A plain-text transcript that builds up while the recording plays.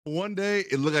one day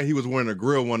it looked like he was wearing a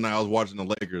grill. One night I was watching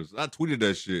the Lakers. I tweeted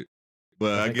that shit,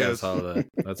 but I guess I saw that.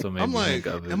 That's what made I'm me like, think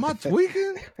of it. am I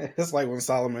tweaking? It's like when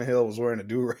Solomon Hill was wearing a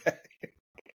do-rag.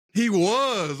 He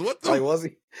was. What the? Like, was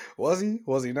he?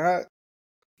 Was he not?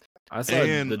 I saw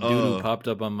the dude who popped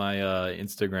up on my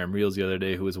Instagram Reels the other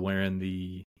day who was wearing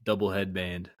the double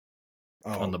headband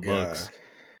on the Bucks.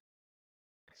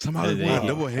 Somebody wore a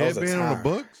double headband on the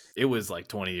Bucks? It was like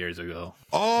 20 years ago.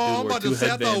 Oh, I'm about to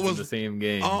say, I thought it was the same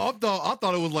game. Oh, I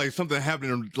thought it was like something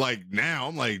happening like now.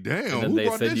 I'm like, damn. And then they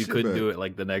said you couldn't do it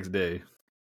like the next day.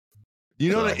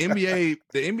 You know, the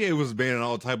NBA was banning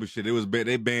all type of shit.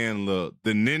 They banned the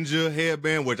ninja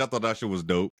headband, which I thought that shit was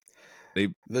dope. The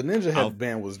ninja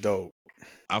headband was dope.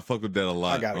 I fucked with that a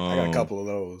lot. I got a couple of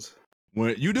those.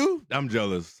 When you do? I'm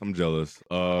jealous.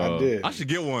 I did. I should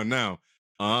get one now.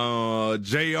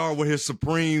 JR with his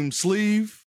Supreme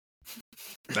sleeve.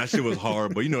 That shit was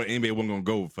hard, but you know the NBA wasn't gonna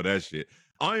go for that shit.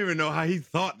 I don't even know how he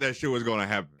thought that shit was gonna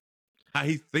happen. How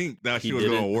he think that shit was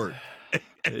gonna work.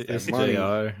 It's money.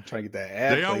 JR. Trying to get that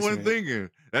ad JR wasn't thinking.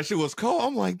 That shit was cold.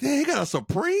 I'm like, damn, he got a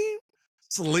Supreme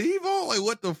sleeve on? Like,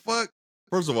 what the fuck?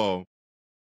 First of all,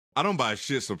 I don't buy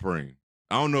shit Supreme.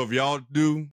 I don't know if y'all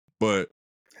do, but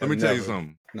let me tell you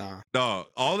something. Nah. Dog,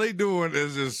 all they doing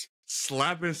is just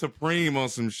slapping Supreme on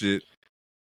some shit.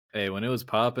 Hey, when it was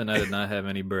popping, I did not have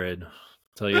any bread. I'll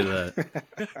tell you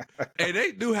that. Hey,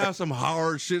 they do have some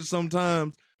hard shit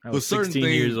sometimes. I was 16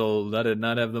 years old. I did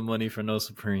not have the money for no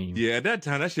Supreme. Yeah, at that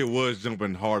time, that shit was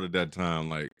jumping hard at that time.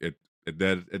 Like, at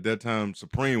that time,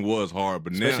 Supreme was hard.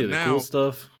 But especially now, the cool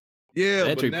stuff. Yeah, the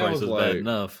entry price was bad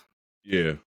enough.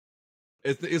 Yeah.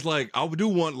 It's like, I do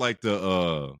want, like,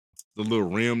 the little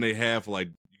rim they have for, like,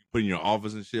 you put in your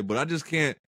office and shit, but I just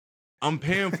can't. I'm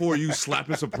paying for you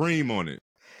slapping Supreme on it.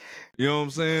 You know what I'm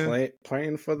saying?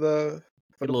 Playing for the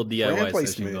little DIY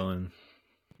session going.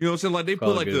 You know what I'm saying? Like they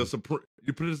put like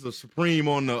you put the Supreme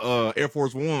on the Air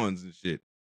Force Ones and shit.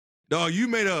 Dog, you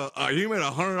made a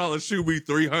 $100 shoe be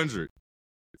 $300,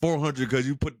 $400 because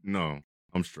you put I'm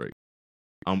straight.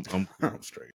 I'm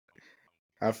straight.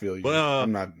 I feel you. But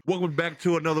I'm not. Welcome back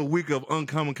to another week of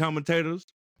Uncommon Commentators.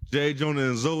 Jay, Jonah,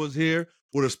 and Zoe is here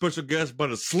with a special guest by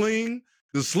the Sling.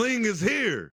 The Sling is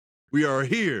here. We are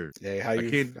here. Hey, how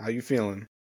you feeling?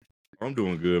 I'm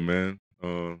doing good, man.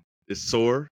 It's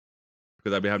sore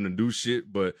because I've been having to do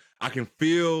shit, but I can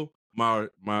feel my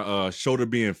shoulder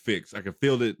being fixed. I can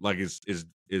feel it like it's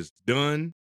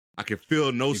done. I can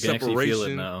feel no separation. Feel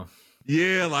it now.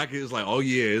 Yeah, like it's like, oh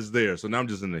yeah, it's there. So now I'm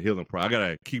just in the healing process. I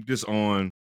gotta keep this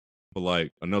on for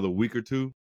like another week or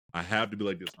two. I have to be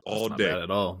like this all That's day. not bad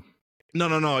at all.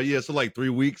 No. Yeah, so like 3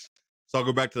 weeks. So I'll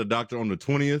go back to the doctor on the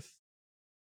 20th,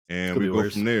 and we go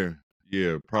from there.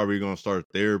 Yeah, probably gonna start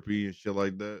therapy and shit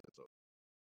like that. So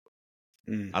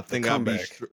I think I'll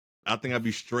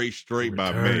be straight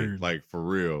by May, like for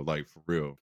real. I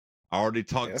already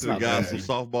talked to the guys from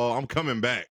softball. I'm coming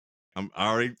back. I'm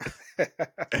back.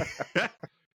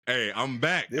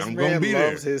 This I'm man gonna be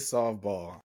loves there. his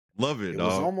softball. Love it, It dog.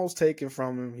 was almost taken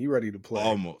from him. He ready to play.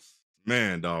 Almost,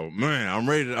 man, dog. Man, I'm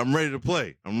ready to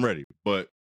play. I'm ready. But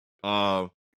man,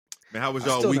 how was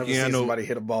y'all weekend? Never seen somebody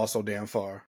hit a ball so damn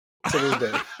far to this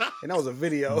day, and that was a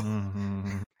video.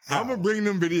 I'm gonna bring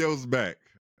them videos back.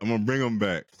 I'm gonna bring them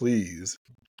back, please.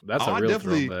 That's a real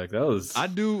throwback. That was. I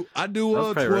do. That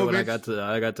was probably right when I got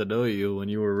to know you when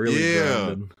you were really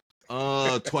grinding.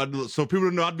 So people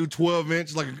don't know I do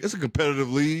 12-inch. Like it's a competitive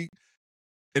league.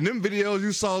 And them videos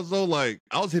you saw, though, like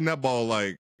I was hitting that ball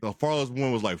like the farthest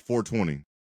one was like 420.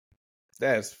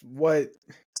 That's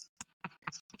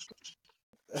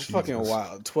fucking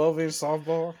wild. 12-inch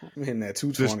softball. I'm hitting that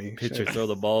 220. Pitcher throw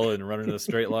the ball and run in a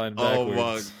straight line backwards.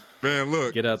 Oh my man,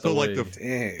 look. Get out the way. Like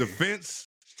the fence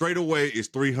straight away is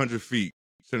 300 feet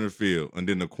center field, and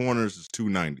then the corners is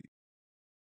 290.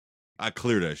 I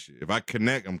clear that shit. If I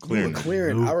connect, I'm clearing.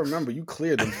 I remember you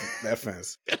cleared that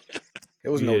fence.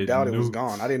 There was no doubt it was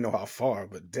gone. I didn't know how far,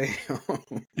 but damn.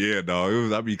 Yeah,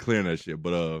 dog. I be clearing that shit.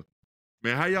 But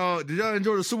man, did y'all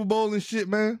enjoy the Super Bowl and shit,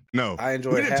 man? No. I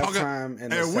enjoyed halftime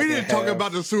and we didn't talk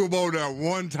about the Super Bowl not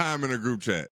one time in a group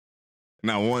chat.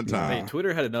 Not one time. Hey,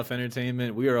 Twitter had enough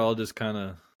entertainment. We were all just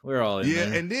we're all in there.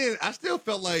 Yeah, and then I still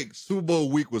felt like Super Bowl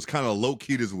week was kind of low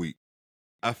key this week.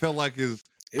 I felt like I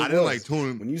didn't like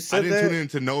tune. When you said I didn't tune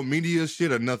into no media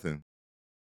shit or nothing.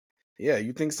 Yeah,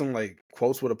 you think some like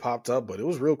quotes would have popped up, but it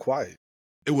was real quiet.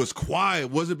 It was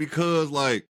quiet. Was it because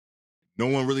like no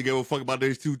one really gave a fuck about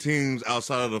these two teams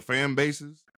outside of the fan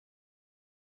bases?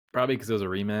 Probably because it was a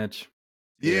rematch.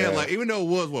 Yeah, like even though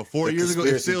it was 4 years ago,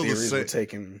 it's still the same.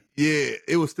 Taken. Yeah,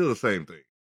 it was still the same thing.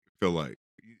 I feel like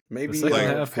Maybe the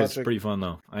second half was pretty fun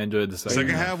though. I enjoyed the second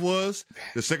half.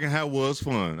 The second half was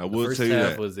fun. I will tell you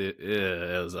that.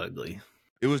 It was ugly.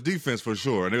 It was defense for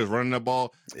sure, and they was running that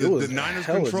ball. The Niners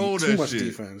controlled that shit.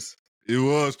 Defense. It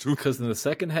was too. Because in the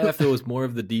second half, it was more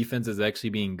of the defense is actually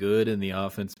being good and the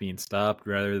offense being stopped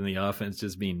rather than the offense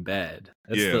just being bad.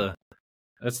 That's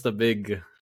the big,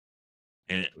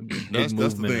 that's the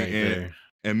thing. Right there.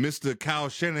 And Mr. Kyle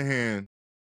Shanahan,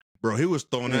 bro, he was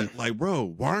throwing that like, bro,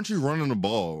 why aren't you running the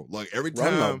ball? Like every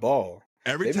time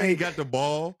he got the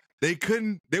ball, they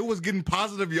was getting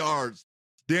positive yards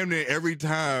damn near every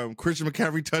time Christian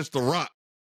McCaffrey touched the rock.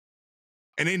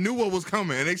 And they knew what was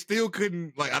coming, and they still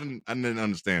couldn't. Like I didn't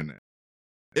understand that.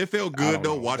 It felt good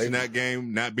though watching that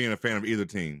game, not being a fan of either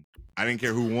team. I didn't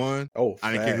care who won.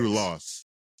 I didn't care who lost.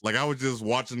 Like I was just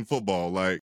watching football.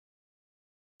 Like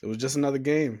it was just another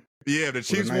game. Yeah, the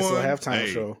Chiefs won. Halftime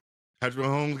show. Patrick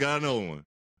Mahomes got another one.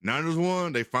 Niners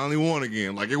won. They finally won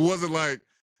again. Like it wasn't like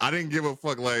I didn't give a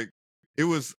fuck. Like it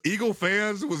was Eagle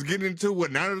fans was getting into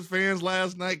what Niners fans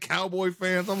last night. Cowboy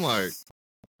fans. I'm like,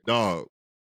 dog.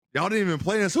 Y'all didn't even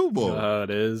play in Super Bowl. It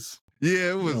is.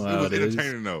 Yeah, it was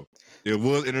entertaining though. It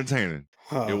was entertaining.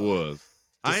 It was.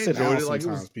 I enjoyed it. Like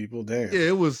sometimes people, damn. Yeah,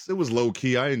 it was low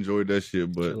key. I enjoyed that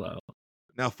shit. But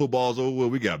now football's over.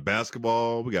 We got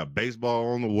basketball. We got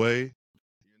baseball on the way. You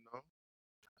know,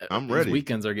 I'm ready. These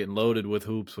weekends are getting loaded with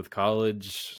hoops with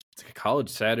college. College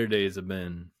Saturdays have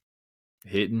been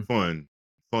hitting. Fun,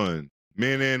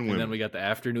 men and women. And then we got the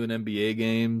afternoon NBA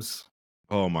games.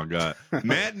 Oh my God,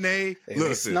 matinee!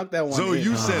 Listen, snuck that one. So in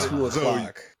you said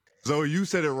it. So you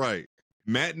said it right.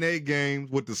 Matinee games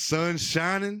with the sun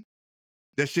shining,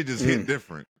 that shit just hit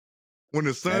different. When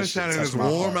the sun's shining and it's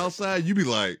warm outside, you be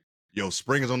like, "Yo,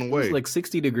 spring is on the way." It's like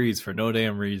 60 degrees for no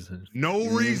damn reason. No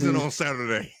reason on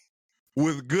Saturday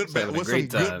with some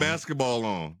good basketball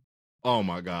on. Oh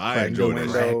my God, I enjoyed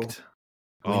that.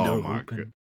 Oh my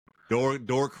God,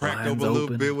 door cracked open a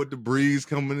little bit with the breeze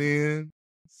coming in.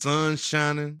 Sun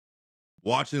shining,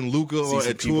 watching Luca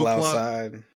at 2 o'clock.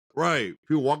 Outside. Right,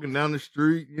 people walking down the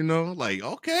street. You know, like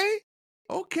okay,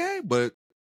 but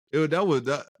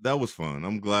that was fun.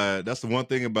 I'm glad. That's the one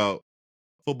thing about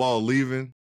football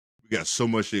leaving. We got so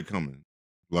much shit coming.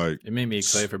 Like it made me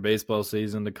excited for baseball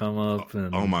season to come up.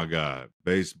 And oh my God,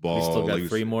 baseball! We still got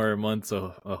 3 more months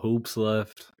of hoops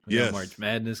left. We got March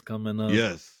Madness coming up.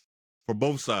 Yes, for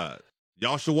both sides.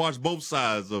 Y'all should watch both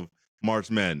sides of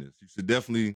March Madness. You should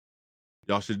definitely,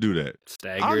 y'all should do that.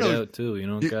 Stagger it out too. You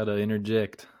don't gotta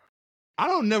interject.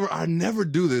 I never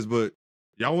do this, but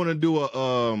y'all want to do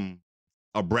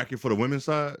a bracket for the women's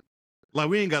side? Like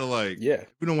we ain't gotta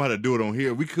we don't know how to do it on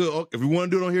here. We could if we want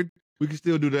to do it on here, we can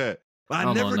still do that. But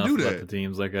I never do that. About the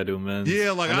teams like I do men's.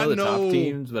 Yeah, like I know the top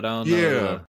teams, but I don't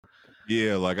know.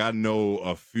 Yeah, like I know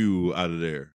a few out of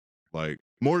there, like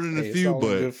more than a few,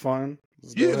 but good fun.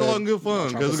 It's all in good fun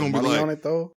because it's gonna be like on it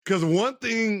though. Because one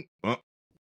thing, I'm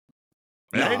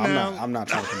not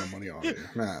trying to put no money on it.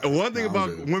 One thing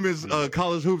about women's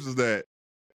college hoops is that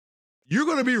you're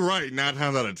gonna be right 9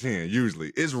 times out of 10.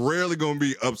 Usually, it's rarely gonna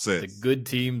be upsets. The good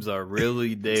teams are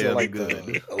really damn like good.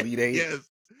 The Elite Eight. Yes,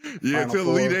 yeah, until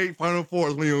the Elite Eight, Final Four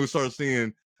is when you start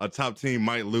seeing a top team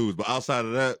might lose. But outside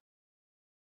of that,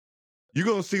 you're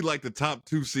gonna see like the top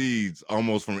 2 seeds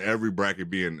almost from every bracket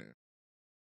being there.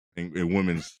 In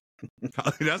women's,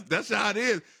 that's how it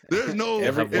is. There's no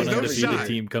shot.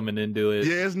 Team coming into it.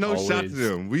 Yeah, there's no shot to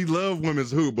them. We love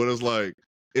women's hoop, but it's like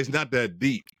it's not that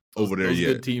deep over there those yet.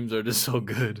 Good teams are just so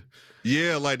good.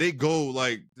 Yeah, like they go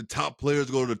like the top players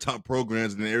go to the top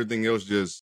programs, and then everything else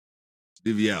just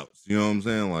divvy out. You know what I'm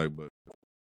saying? Like, but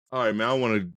all right, man. I don't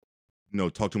want to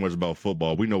talk too much about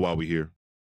football. We know why we're here.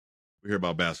 We're here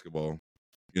about basketball.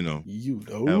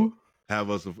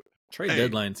 Have us a trade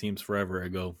deadline seems forever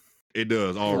ago. It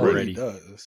does already.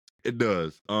 It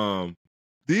does.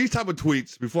 These type of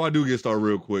tweets, before I do get started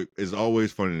real quick, is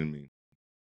always funny to me.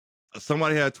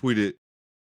 Somebody had tweeted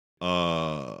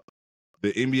the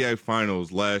NBA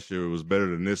finals last year was better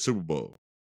than this Super Bowl.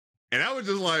 And I was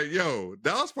just like, yo,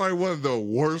 that was probably one of the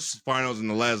worst finals in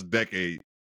the last decade,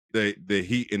 the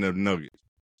Heat and the Nuggets.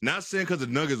 Not saying because the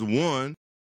Nuggets won,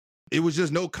 it was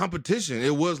just no competition.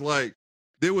 It was like,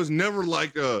 there was never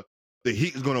like the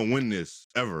Heat is going to win this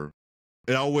ever.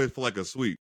 It always felt like a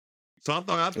sweep. So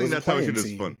I think that type of shit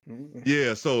is fun.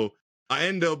 Yeah, so I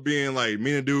end up being like,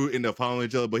 me and the dude end up following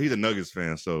each other, but he's a Nuggets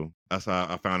fan, so that's how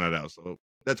I found that out. So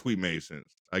that tweet made sense.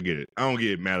 I get it. I don't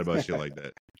get mad about shit like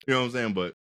that. You know what I'm saying?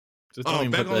 But just don't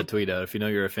even put that tweet out if you know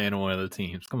you're a fan of one of the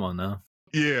teams. Come on now.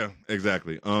 Yeah,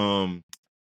 exactly.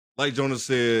 Like Jonas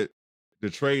said, the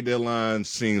trade deadline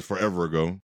seems forever ago.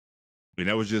 I mean,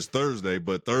 that was just Thursday,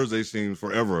 but Thursday seems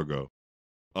forever ago.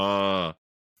 Some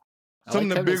of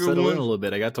the bigger ones. In a little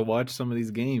bit. I got to watch some of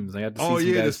these games. I got to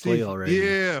see some guys play already.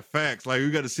 Yeah, facts. Like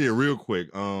we got to see it real quick.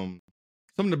 Some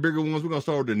of the bigger ones. We're gonna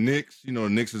start with the Knicks. You know, the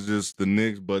Knicks is just the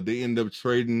Knicks, but they end up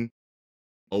trading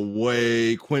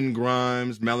away Quentin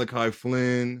Grimes, Malachi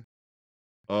Flynn,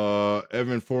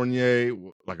 Evan Fournier,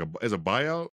 as a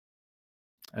buyout.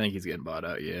 I think he's getting bought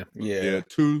out. Yeah.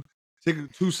 Two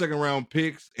second round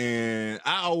picks, and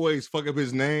I always fuck up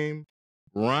his name.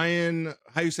 Ryan,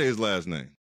 how you say his last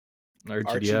name?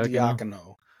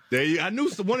 Arcidiacono. I knew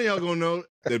one of y'all gonna know.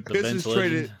 The Pistons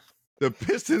traded. The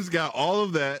Pistons got all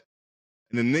of that,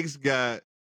 and the Knicks got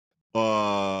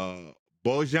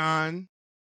Bojan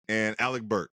and Alec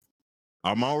Burks.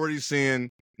 I'm already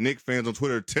seeing Knicks fans on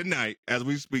Twitter tonight, as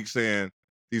we speak, saying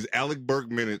these Alec Burks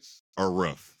minutes are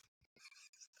rough.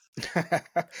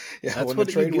 That's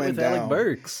what you get with Alec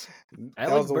Burks.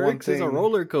 Alec Burks is a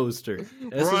roller coaster.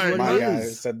 Right. My guy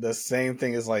said the same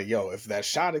thing. Is like, yo, if that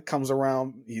shot it comes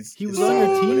around, he was on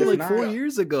your team like 4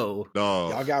 years ago.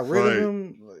 Y'all got rid of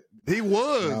him. He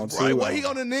was right. Why he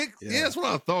on the Knicks? Yeah, that's what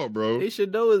I thought, bro. They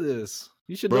should know this.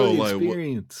 You should know the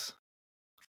experience.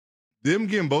 Them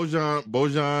getting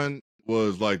Bojan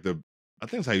was like I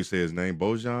think that's how you say his name,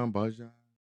 Bojan.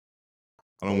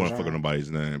 I don't want to fuck up nobody's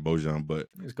name, Bojan, but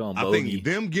I think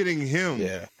them getting him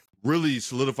really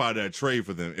solidified that trade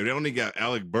for them. If they only got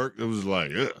Alec Burks, it was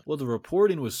like, ugh. Well, the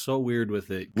reporting was so weird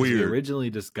with it. Weird. They originally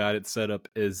just got it set up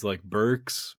as like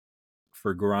Burks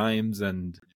for Grimes,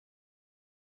 and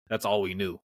that's all we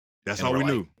knew. That's all we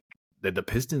knew. Did the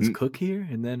Pistons cook here?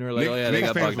 And then we're like, they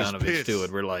got Bogdanovich too.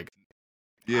 And we're like,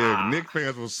 Knicks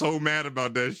fans were so mad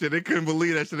about that shit. They couldn't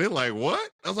believe that shit. They're like, what?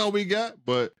 That's all we got?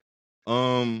 But,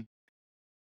 you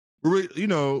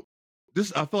know,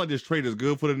 I feel like this trade is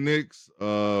good for the Knicks.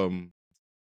 I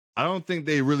don't think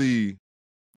they really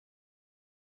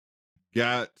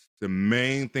got the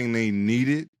main thing they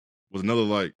needed was another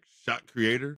like shot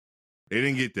creator. They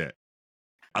didn't get that.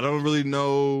 I don't really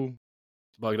know.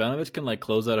 Bogdanovich can like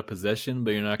close out a possession,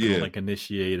 but you're not gonna like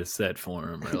initiate a set for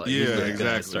him or like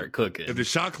exactly. Start cooking. If the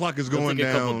shot clock is going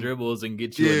down, a couple dribbles and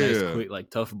get you a nice quick like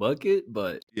tough bucket.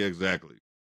 But exactly.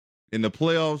 In the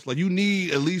playoffs, like you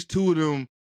need at least two of them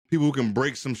people who can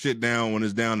break some shit down when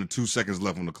it's down to 2 seconds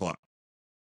left on the clock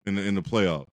in the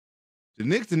playoffs. The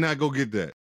Knicks did not go get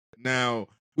that. Now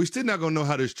we still not gonna know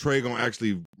how this trade gonna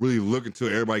actually really look until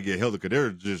everybody get healthy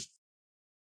because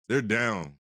they're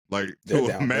down like to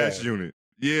a mass unit.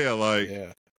 Yeah,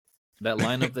 that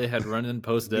lineup they had running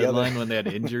post deadline when they had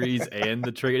injuries and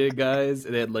the traded guys,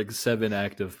 they had like 7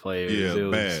 active players. Yeah, it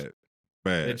was bad.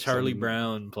 They had Charlie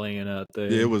Brown playing out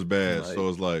there. Yeah, it was bad. So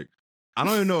it's like, I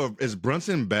don't even know is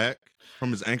Brunson back from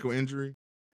his ankle injury?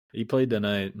 He played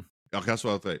tonight. Okay, that's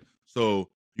what I think. So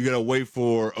you gotta wait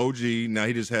for OG. Now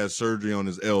he just had surgery on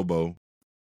his elbow.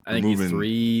 I think he's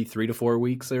 3 to 4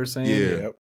 weeks. They were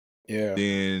saying. Yeah.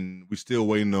 Then we still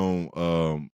waiting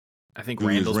on. I think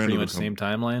Randall's pretty much same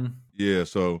timeline. Yeah,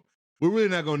 so we're really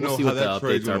not gonna know how that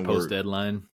trade's gonna work. Post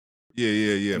deadline.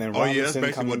 Yeah. That's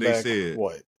basically what they said.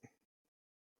 What?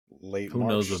 Late Who March,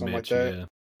 knows something Mitch, like that.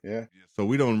 Yeah. So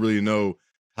we don't really know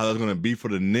how that's gonna be for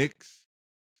the Knicks.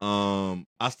 I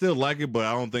still like it, but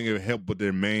I don't think it would help with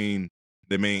their main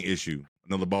issue,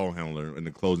 another ball handler in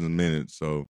the closing minutes,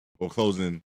 or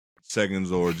closing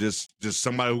seconds, or just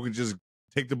somebody who can just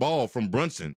take the ball from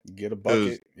Brunson, get a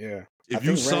bucket. Yeah. If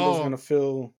you saw, gonna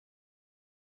fill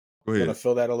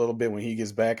that a little bit when he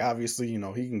gets back. Obviously, you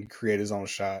know, he can create his own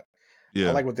shot. Yeah.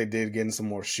 I like what they did getting some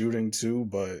more shooting too,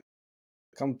 but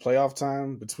come playoff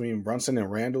time between Brunson and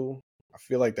Randall, I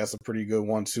feel like that's a pretty good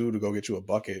 1-2 to go get you a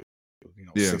bucket.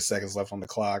 6 seconds left on the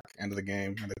clock, end of the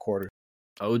game, end of the quarter.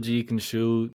 OG can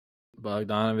shoot,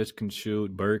 Bogdanovich can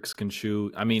shoot, Burks can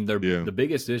shoot. I mean, the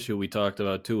biggest issue we talked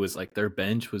about too is like their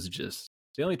bench was just.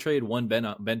 They only traded one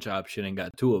bench option and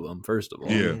got 2 of them, first of all.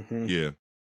 Yeah.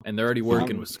 And they're already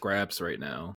working with scraps right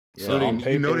now. Yeah. So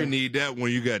they need that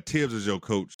when you got Tibbs as your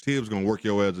coach. Tibbs going to work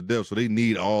your way as a depth, so they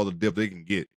need all the depth they can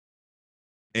get.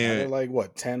 And they're like,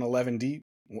 what, 10, 11 deep?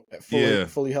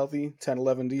 Fully healthy, 10,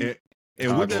 11 deep?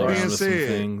 And with that being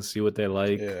said, see what they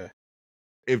like. Yeah.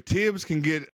 If Tibbs can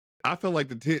get, I feel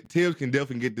like Tibbs can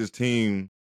definitely get this team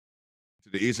to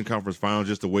the Eastern Conference Finals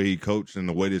just the way he coached and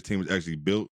the way this team is actually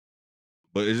built.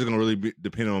 But it's just going to really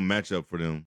depend on matchup for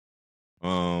them.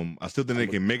 I still think they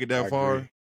can make it that far.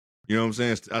 You know what I'm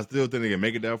saying? I still think they can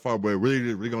make it that far, but it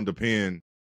really going to depend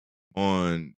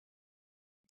on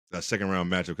that second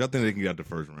round matchup. I think they can get out the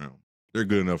first round. They're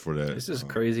good enough for that. This is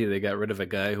crazy. They got rid of a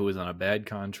guy who was on a bad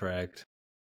contract,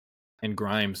 and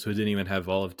Grimes, who didn't even have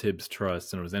all of Tibbs'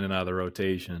 trust and was in and out of the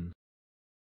rotation,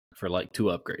 for like 2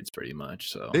 upgrades pretty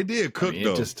much. So they did cook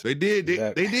though. They did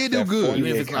do good.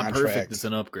 Even if it's not perfect, it's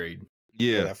an upgrade.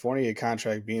 Yeah, that Fournier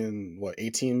contract being what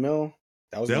 18 mil.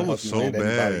 That was so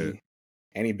bad.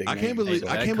 Any big I can't believe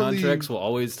contracts will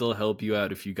always still help you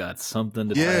out if you got something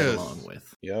to tag along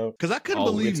with. Yep. Because I couldn't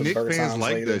believe Nick fans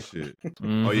like that shit.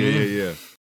 Mm-hmm. Oh yeah.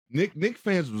 Nick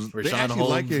fans was Rashawn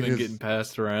Holmes been getting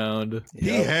passed around. Yep. He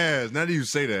has. Now that you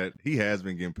say that, he has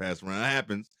been getting passed around. That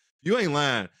happens. You ain't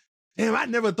lying. Damn, I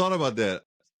never thought about that.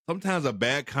 Sometimes a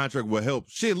bad contract will help.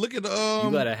 Shit, look at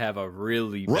you gotta have a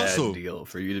really bad deal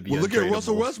for you to be. Well, look at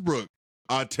Russell Westbrook.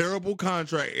 A terrible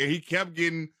contract, and he kept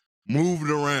getting moved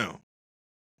around.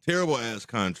 Terrible ass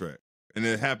contract, and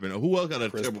it happened. Who else got a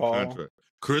terrible contract?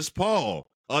 Chris Paul,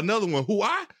 another one who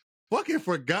I fucking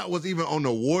forgot was even on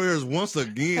the Warriors once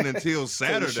again until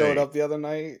Saturday. He showed up the other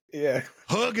night,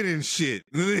 hugging and shit.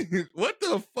 What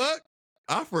the fuck?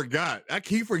 I forgot. I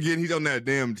keep forgetting he's on that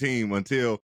damn team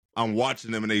until I'm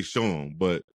watching them and they show him.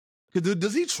 But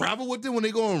does he travel with them when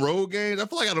they go on road games? I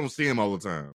feel like I don't see him all the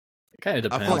time. It kind of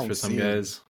depends for some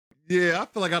guys. Yeah, I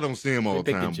feel like I don't see him all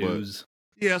the time. But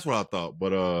yeah, that's what I thought.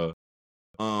 But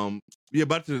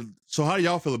so how do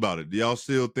y'all feel about it? Do y'all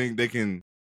still think they can?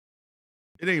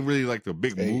 It ain't really like the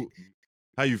big move.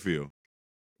 How you feel?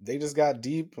 They just got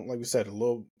deep, like we said. A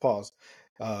little pause,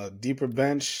 deeper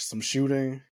bench, some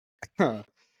shooting.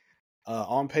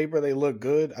 On paper, they look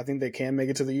good. I think they can make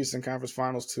it to the Eastern Conference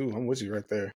Finals too. I'm with you right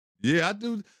there. Yeah, I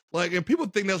do. Like, and people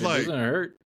think that's doesn't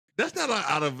hurt. That's not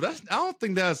out of. I don't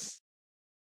think that's.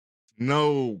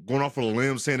 Going off on a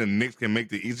limb saying the Knicks can make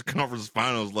the Eastern Conference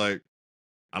Finals, like,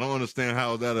 I don't understand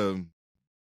how that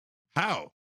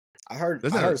how. I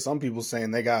heard some people saying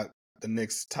they got the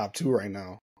Knicks top 2 right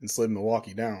now and slid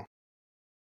Milwaukee down.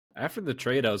 After the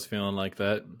trade, I was feeling like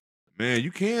that. Man,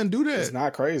 you can do that. It's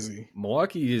not crazy.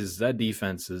 Milwaukee that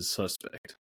defense is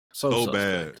suspect. So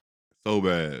bad. So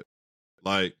bad.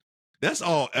 Like, that's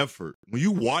all effort. When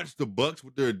you watch the Bucks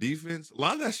with their defense, a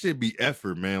lot of that shit be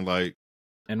effort, man. Like,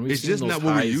 and we've seen those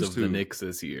highs of the Knicks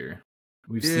this year.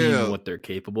 We've seen what they're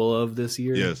capable of this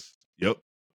year. Yes. Yep.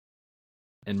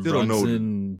 And still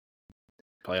Brunson,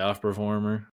 playoff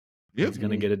performer. Yep. He's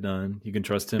going to get it done. You can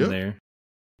trust him there.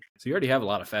 So you already have a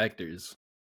lot of factors.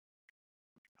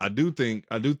 I do think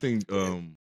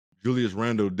Julius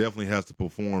Randle definitely has to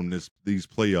perform these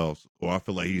playoffs, or I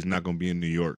feel like he's not going to be in New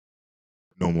York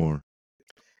no more.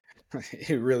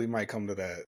 It really might come to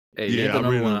that. Hey, he ain't the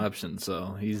number one option,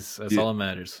 so that's all that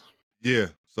matters. Yeah,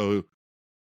 so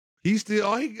he's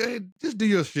still just do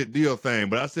your shit, do your thing.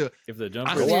 But I still, if the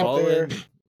jumper's falling,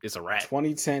 it's a wrap.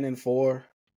 20-10-4.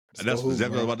 And that's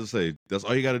exactly what I was about to say. That's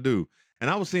all you got to do. And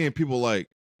I was seeing people like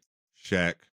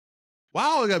Shaq. Why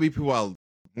always got to be people out?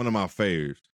 One of my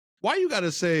faves. Why you got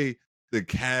to say the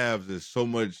Cavs is so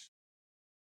much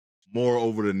more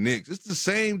over the Knicks? It's the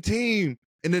same team.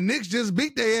 And the Knicks just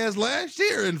beat their ass last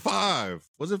year in 5.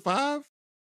 Was it 5?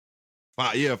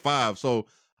 5, yeah, 5. So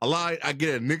a lot. I get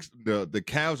it. Knicks, the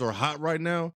Cavs are hot right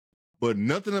now, but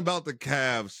nothing about the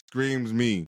Cavs screams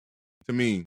to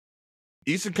me,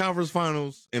 Eastern Conference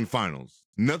Finals and Finals.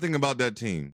 Nothing about that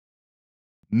team.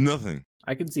 Nothing.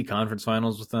 I can see conference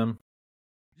finals with them.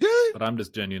 Yeah, but I'm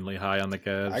just genuinely high on the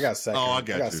Cavs. I got second. I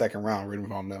got second round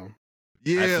written on them.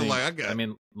 Yeah, I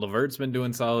mean, LeVert's been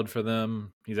doing solid for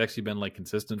them. He's actually been like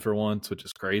consistent for once, which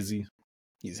is crazy.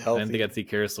 He's healthy. I didn't think I'd see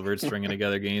Karis LeVert stringing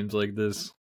together games like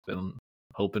this. Been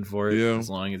hoping for it as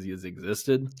long as he has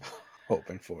existed.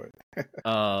 Hoping for it.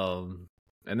 And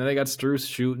then they got Strus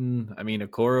shooting. I mean,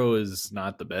 Okoro is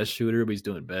not the best shooter, but he's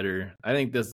doing better. I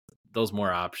think those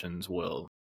more options will.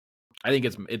 I think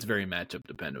it's very matchup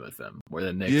dependent with them. Where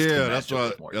the Knicks, that's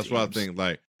what I think.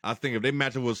 Like, I think if they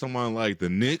match up with someone like the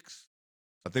Knicks,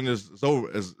 I think it's over.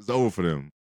 It's over for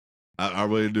them. I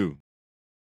really do.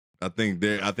 I think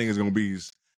it's gonna be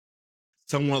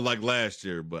someone like last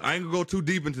year, but I ain't gonna go too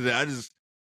deep into that.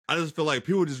 I just feel like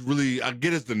people just really. I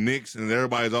get it's the Knicks, and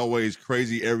everybody's always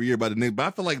crazy every year about the Knicks, but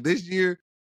I feel like this year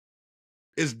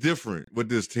it's different with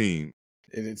this team.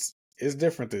 It's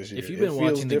different this year. If you've been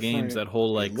watching the games, that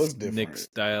whole like Knicks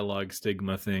dialogue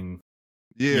stigma thing,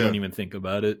 you don't even think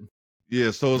about it. Yeah,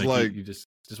 so it's like you just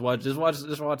watch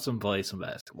them play some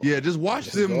basketball. Yeah, just watch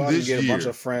them this year. Get a bunch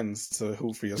of friends to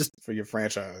hoop for your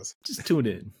franchise. Just tune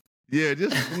in. Yeah,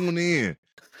 just tune in.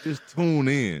 Just tune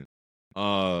in.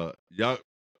 Y'all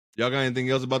got anything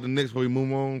else about the Knicks before we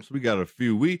move on? So we got a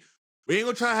few. We ain't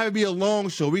gonna try to have it be a long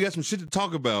show. We got some shit to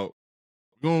talk about.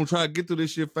 We're gonna try to get through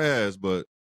this shit fast, but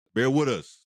bear with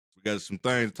us. We got some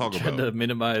things to talk about. Trying to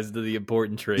minimize the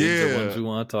important trades, the ones we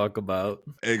want to talk about.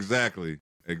 Exactly.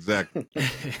 I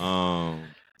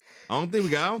don't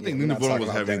think Nina Bonner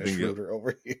was having anything else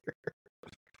over here.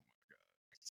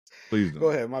 Please don't. Go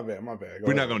ahead. My bad.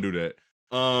 We're not gonna do that.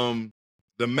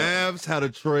 The Mavs had a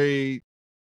trade,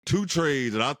 2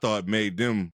 trades that I thought made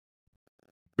them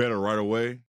better right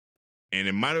away, and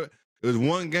it was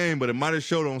one game, but it might have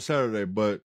showed on Saturday.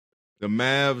 But the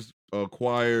Mavs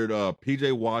acquired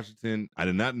PJ Washington. I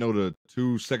did not know the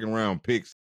 2 second-round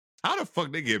picks. How the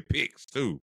fuck they get picks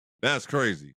too? That's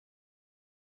crazy.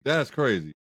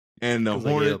 And the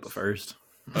Hornets first.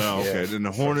 Oh, okay. Then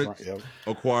the Hornets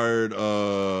acquired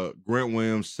Grant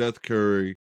Williams, Seth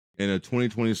Curry, and a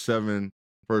 2027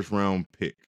 first-round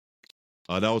pick.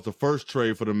 That was the first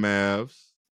trade for the Mavs.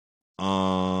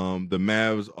 The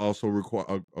Mavs also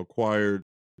acquired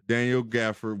Daniel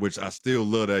Gafford, which I still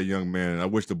love that young man. I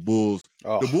wish the Bulls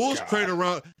trade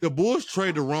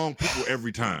the wrong people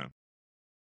every time.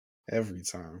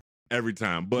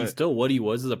 But he's still what he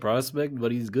was as a prospect,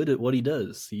 but he's good at what he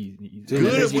does. He's good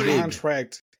at what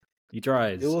contract. He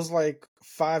tries. It was like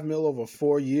 $5 million over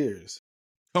 4 years.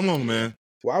 Come on, man.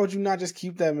 Why would you not just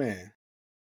keep that man?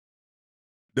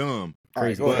 Dumb.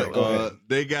 Crazy. Go ahead.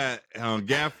 They got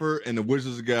Gafford, and the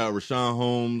Wizards got Rashawn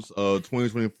Holmes,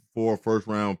 2024 first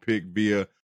round pick via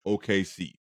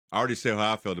OKC. I already said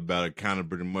how I felt about it. Kind of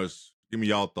pretty much. Give me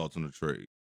y'all thoughts on the trade.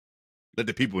 Let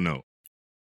the people know.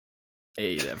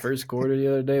 Hey, that first quarter the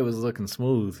other day was looking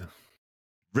smooth.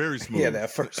 Very smooth. Yeah,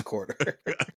 that first quarter.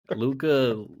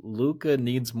 Luka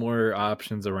needs more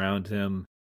options around him.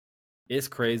 It's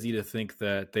crazy to think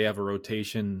that they have a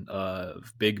rotation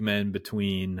of big men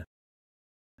between.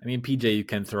 I mean, PJ, you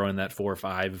can throw in that 4 or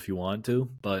 5 if you want to,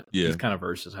 but he's kind of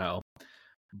versatile.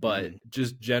 But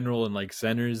just general and like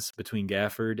centers between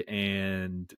Gafford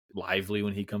and Lively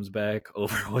when he comes back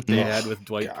over what they had with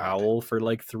Dwight Powell for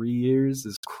like 3 years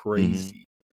is crazy.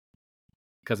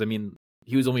 Because I mean,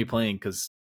 he was only playing because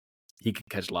he could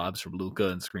catch lobs from Luka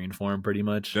and screen for him pretty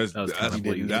much. That's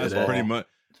pretty much.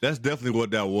 That's definitely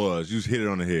what that was. You just hit it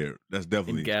on the head. That's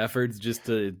definitely. And Gafford's just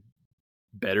a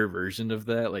better version of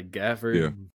that. Like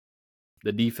Gafford,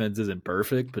 the defense isn't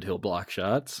perfect, but he'll block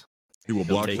shots. He will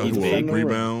block shots. He will take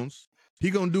rebounds.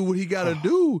 He gonna do what he gotta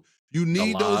do. You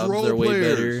need those role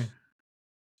players.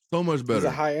 So much better. He's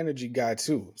a high energy guy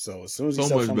too. So as soon as he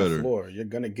steps on the floor, you're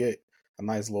gonna get a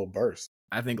nice little burst.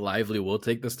 I think Lively will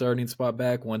take the starting spot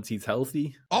back once he's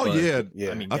healthy. Oh yeah.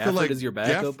 I mean, Gafford feel like is your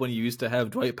backup when you used to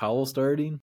have Dwight Powell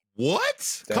starting.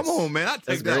 What? Come on, man! I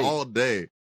take that all day.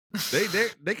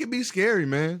 They can be scary,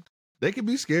 man. They can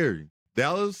be scary.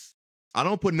 Dallas, I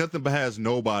don't put nothing past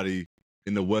nobody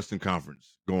in the Western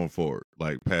Conference going forward,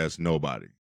 like past nobody.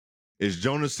 Is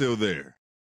Jonah still there?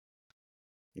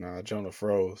 Nah, Jonah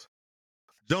froze.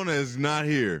 Jonah is not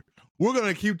here. We're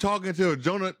gonna keep talking until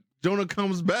Jonah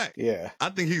comes back. Yeah, I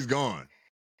think he's gone.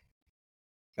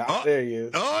 There he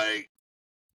is.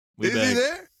 Is he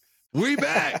there? We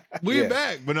back. We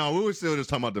back. But no, we were still just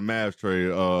talking about the Mavs trade.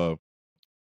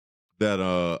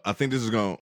 I think this is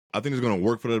gonna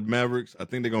work for the Mavericks. I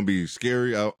think they're gonna be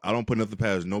scary. I don't put nothing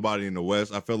past nobody in the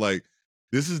West. I feel like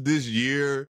this is this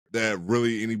year that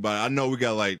really anybody. I know we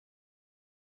got like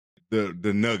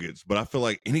the Nuggets, but I feel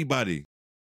like anybody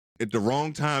at the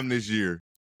wrong time this year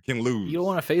can lose. You don't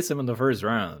want to face him in the first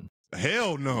round.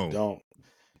 Hell no. You don't.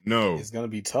 No. It's gonna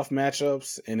be tough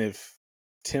matchups, and if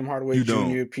Tim Hardaway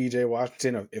Jr., PJ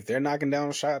Washington, if they're knocking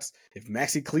down shots, if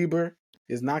Maxi Kleber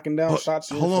is knocking down shots,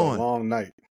 for a long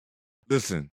night.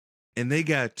 Listen, and they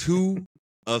got 2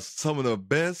 of some of the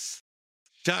best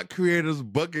shot creators,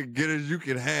 bucket getters you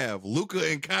can have. Luka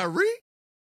and Kyrie?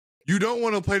 You don't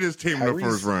want to play this team in the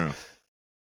first round.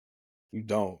 You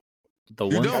don't. The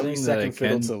one thing second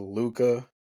fiddle to Luka.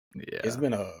 Yeah. It's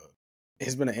been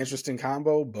an interesting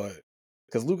combo, but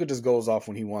because Luka just goes off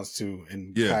when he wants to,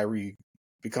 and Kyrie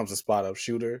becomes a spot up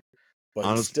shooter, but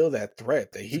he's still that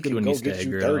threat that he can go get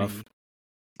you 30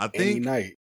 any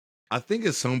night. I think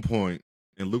at some point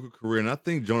in Luka's career, and I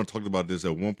think Jonah talked about this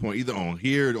at one point, either on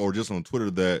here or just on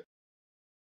Twitter, that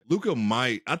Luka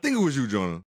might, I think it was you,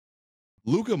 Jonah,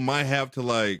 Luka might have to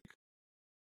like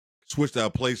switch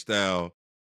that play style.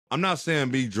 I'm not saying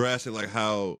be drastic like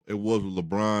how it was with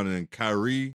LeBron and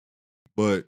Kyrie,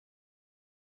 but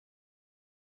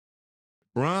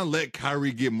LeBron let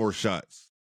Kyrie get more shots.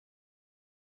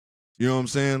 You know what I'm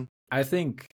saying? I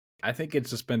think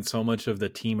it's just been so much of the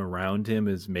team around him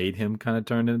has made him kind of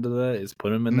turn into that. It's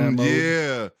put him in that mode.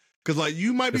 Yeah. Because, like,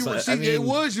 you might be... it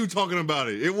was you talking about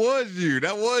it. It was you.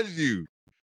 That was you.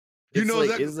 You know,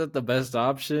 like, is that the best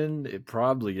option? It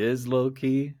probably is,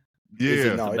 low-key. Yeah. Is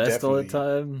it the best all the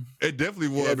time? It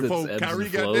definitely was. Before Kyrie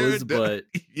got there. But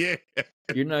yeah.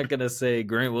 You're not going to say,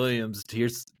 Grant Williams,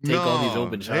 take all these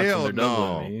open shots and they're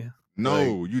done with me.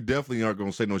 No, you definitely aren't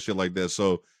going to say no shit like that.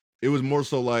 So, it was more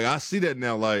so like, I see that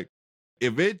now, like,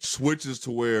 if it switches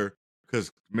to where,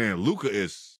 because man, Luka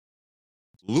is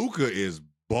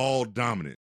ball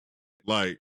dominant.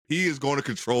 Like he is going to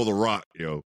control the rock,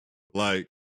 yo. Like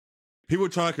people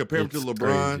try to compare him to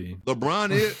LeBron. Crazy.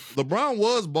 LeBron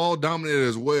was ball dominant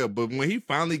as well, but when he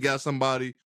finally got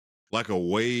somebody like a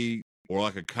Wade or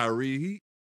like a Kyrie,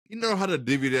 he know how to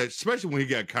divvy that, especially when he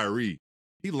got Kyrie.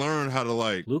 He learned how to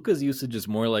like. Luka's usage is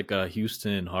more like a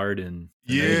Houston Harden.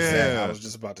 Yeah, I was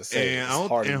just about to say. And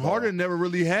Harden never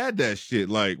really had that shit.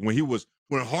 Like when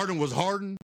Harden was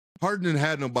Harden didn't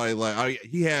have nobody like.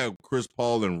 He had Chris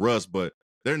Paul and Russ, but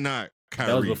they're not Kyrie.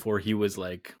 That was before he was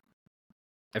like.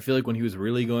 I feel like when he was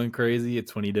really going crazy,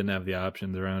 it's when he didn't have the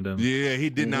options around him. Yeah, he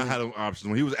did not have the options.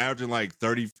 When he was averaging like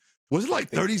 30, was it like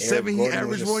 37? He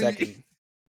averaged one.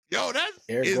 Yo,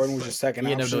 Eric Gordon was your second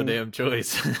option. He didn't have no damn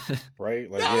choice.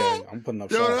 Right? Like, yeah, I'm putting up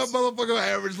shots. That motherfucker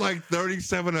averaged like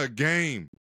 37 a game.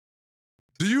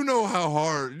 Do you know how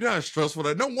hard, you know how stressful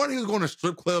that? No wonder he was going to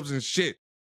strip clubs and shit.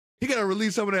 He got to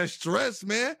release some of that stress,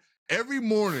 man. Every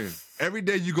morning, every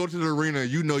day you go to the arena,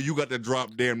 you know you got to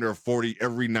drop damn near 40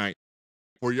 every night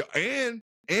for you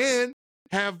and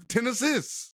have 10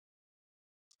 assists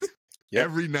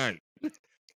every night.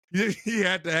 He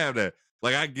had to have that.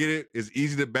 Like, I get it. It's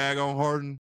easy to bag on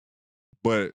Harden,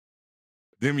 but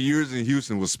them years in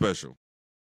Houston was special.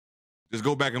 Just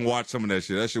go back and watch some of that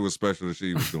shit. That shit was special, the shit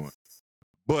he was doing.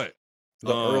 But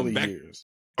the early years.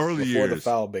 Before the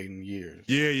foul baiting years.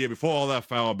 Yeah, before all that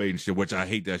foul baiting shit, which I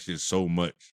hate that shit so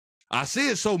much. I see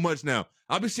it so much now.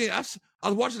 I was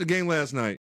watching the game last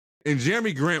night, and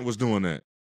Jeremy Grant was doing that.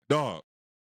 Dog,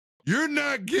 you're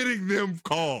not getting them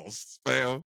calls,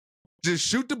 fam. Just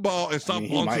shoot the ball and stop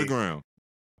falling to the ground.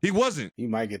 He wasn't. He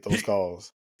might get those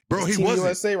calls. Bro, he wasn't.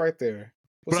 USA right there.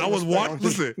 But I was watching.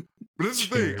 Listen, but this is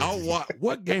the thing. I'll watch.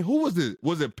 What game? Who was it?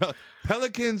 Was it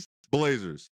Pelicans,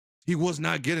 Blazers? He was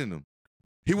not getting them.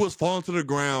 He was falling to the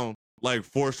ground like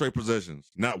 4 straight possessions.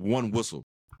 Not one whistle.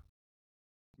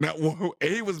 Not one.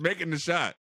 And he was making the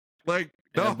shot. Like,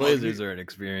 the Blazers are an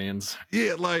experience.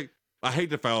 Yeah, like, I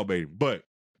hate the foul baiting. But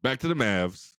back to the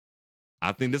Mavs.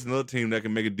 I think this is another team that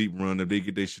can make a deep run if they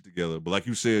get their shit together. But like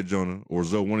you said, Jonah, or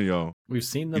Zoe, one of y'all. We've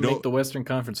seen them make the Western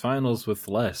Conference Finals with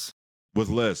less. With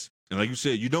less. And like you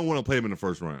said, you don't want to play them in the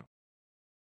first round.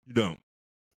 You don't.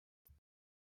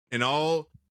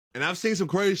 And I've seen some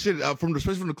crazy shit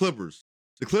especially from the Clippers.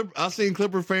 I've seen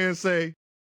Clipper fans say,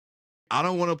 I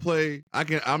don't want to play.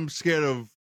 I'm scared of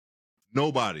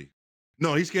nobody.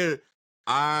 No, he's scared.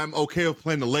 I'm okay with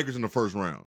playing the Lakers in the first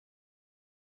round.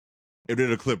 If they're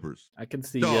the Clippers. I can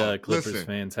see Clippers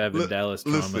fans having Dallas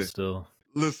trauma still.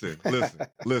 Listen.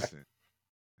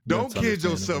 Don't kid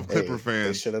yourself, Clipper fans.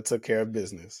 They should have took care of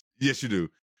business. Yes, you do.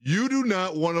 You do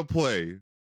not want to play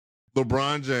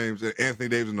LeBron James and Anthony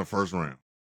Davis in the first round.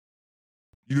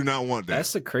 You do not want that.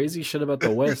 That's the crazy shit about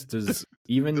the West is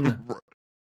even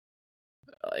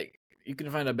like you can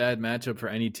find a bad matchup for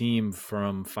any team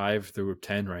from 5 through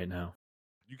 10 right now.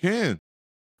 You can.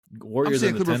 Warriors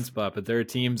in the 10th spot, but there are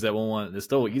teams that won't want. You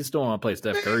still want to play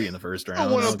Steph Curry in the first round. I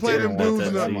want to play them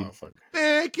dudes.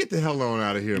 Man, get the hell on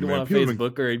out of here, man. You don't want to face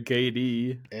Booker and KD.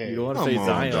 You don't want to face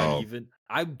Zion. Even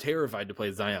I'm terrified to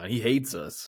play Zion. He hates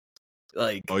us.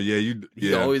 Like, oh yeah,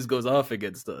 he always goes off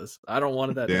against us. I don't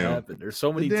want that to happen. There's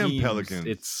so many teams.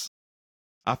 Pelicans.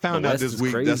 I found out this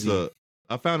week that's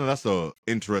a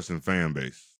interesting fan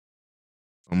base.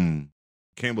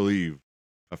 Can't believe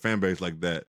a fan base like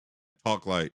that talk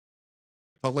like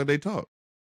they talk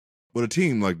with a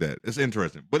team like that. It's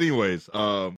interesting. But anyways,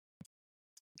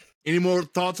 any more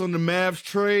thoughts on the Mavs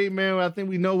trade, man? I think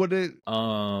we know what it.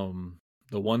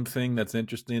 The one thing that's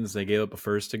interesting is they gave up a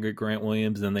first to get Grant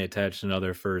Williams, and then they attached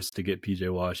another first to get PJ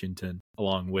Washington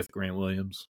along with Grant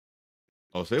Williams.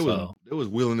 Oh, so it was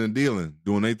wheeling and dealing,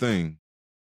 doing their thing.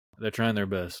 They're trying their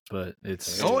best, but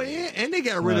it's and they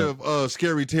got rid of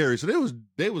Scary Terry, so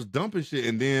they was dumping shit,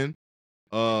 and then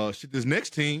this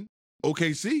next team,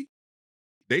 OKC,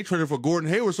 they traded for Gordon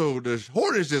Hayward, so the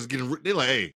Hornets just getting. They're like,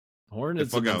 hey,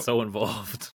 Hornets have been so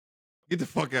involved. Get the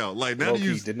fuck out! Like now, I'm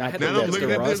looking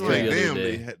at this like,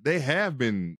 damn, they have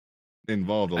been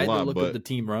involved a lot. I had to look at the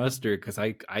team roster because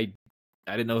I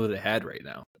didn't know who they had right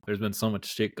now. There's been so much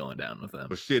shit going down with them.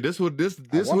 But shit, this what they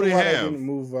have. Didn't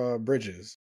move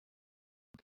Bridges.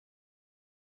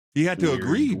 He had to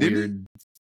agree, didn't he?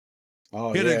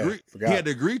 Oh, he had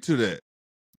to agree to that.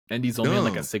 And he's only on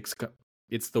like a 6.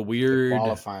 It's the weird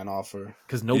qualifying offer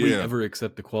because nobody ever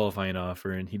accepted the qualifying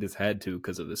offer, and he just had to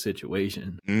because of the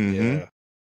situation. Mm-hmm. Yeah.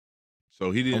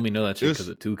 So he didn't only know that shit because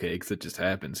of 2K, because it just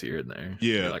happens here and there.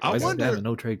 Yeah, like, why does he have a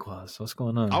no trade clause? What's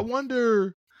going on? I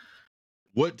wonder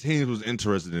what teams was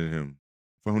interested in him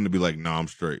for him to be like, "Nah, I'm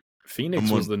straight."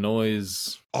 Phoenix was the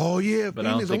noise. Oh yeah, but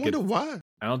Phoenix. I wonder why.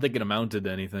 I don't think it amounted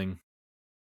to anything.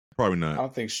 Probably not. I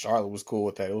don't think Charlotte was cool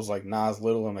with that. It was like Nas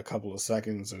Little in a couple of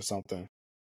seconds or something.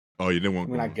 Oh, you didn't want.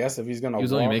 I mean, I guess if he's gonna, he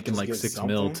was only making like $6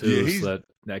 million too. Yeah, so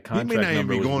that contract he may not even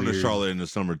number be was going weird. to Charlotte in the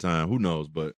summertime. Who knows?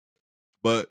 But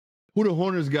who the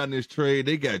Hornets got in this trade?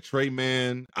 They got Trey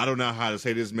Man. I don't know how to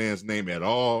say this man's name at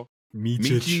all.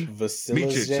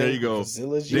 Micic. There you go.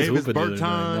 Davis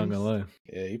Bertans.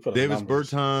 Yeah, he put Davis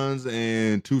Bertans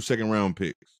and 2 second-round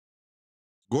picks.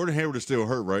 Gordon Hayward is still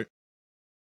hurt, right?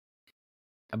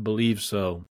 I believe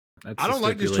so. I don't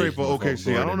like this trade for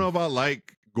OKC. I don't know if I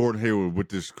like Gordon Hayward with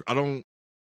this.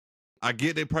 I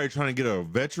get they probably trying to get a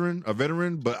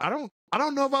veteran, but I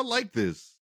don't know if I like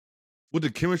this. With the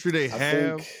chemistry they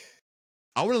have,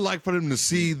 I would have liked for them to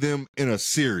see them in a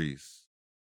series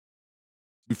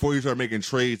before you start making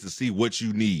trades to see what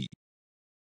you need.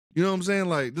 You know what I'm saying?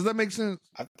 Like, does that make sense?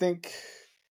 I think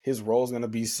his role is going to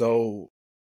be so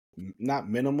not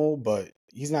minimal, but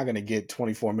he's not going to get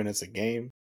 24 minutes a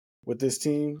game with this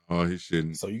team. Oh, he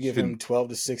shouldn't. So you give him 12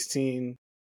 to 16,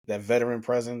 that veteran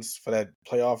presence for that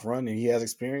playoff run, and he has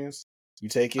experience. You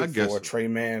take it for Trey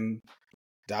Man,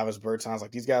 Davis Bertans.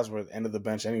 Like, these guys were at the end of the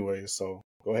bench anyway, so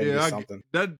go ahead and do something.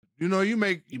 You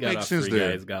make sense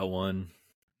there. Guys got one.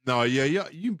 No, yeah,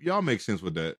 y'all make sense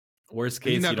with that. Worst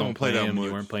case, you don't play him.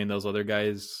 You weren't playing those other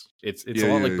guys. It's a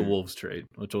lot like the Wolves trade,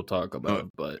 which we'll talk about.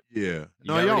 But yeah,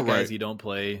 y'all guys you don't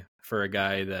play for a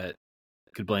guy that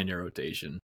could play in your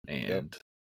rotation. And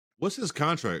what's his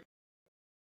contract?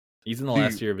 He's in the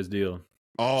last year of his deal.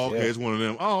 Oh, okay, it's one of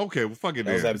them. Oh, okay, well, fuck it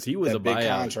then. He was a buyout.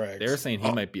 Contract. They were saying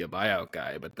he might be a buyout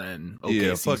guy, but then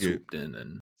swooped in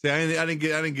and. See, I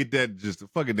didn't get that. Just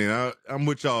fuck it then. I'm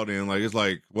with y'all then. Like it's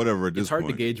like whatever. At this it's hard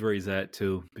point. to gauge where he's at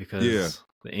too because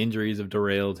the injuries have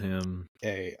derailed him.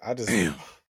 Hey, I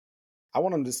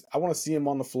want to see him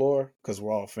on the floor because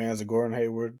we're all fans of Gordon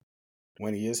Hayward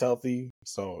when he is healthy.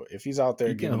 So if he's out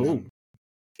there giving him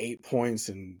 8 points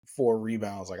and 4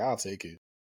 rebounds, like I'll take it.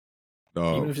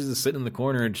 Even if he's just sitting in the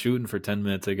corner and shooting for 10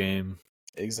 minutes a game.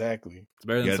 Exactly. It's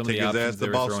better than some of the options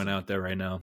they're throwing out there right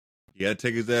now. He had to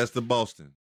take his ass to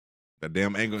Boston. That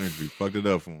damn ankle injury fucked it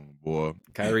up for him, boy.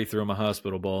 Kyrie threw him a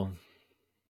hospital ball.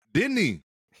 Didn't he?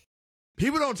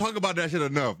 People don't talk about that shit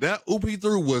enough. That oop he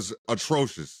threw was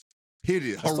atrocious. Hit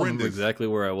it. Horrendous. I remember exactly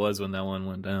where I was when that one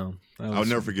went down. I'll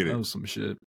never forget it. That was some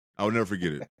shit. I would never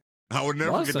forget it. I would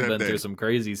never forget that day. Boston been through some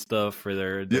crazy stuff for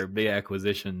their big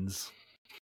acquisitions.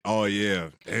 Oh, yeah.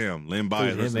 Damn. Lynn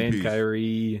Bias. Him and peace.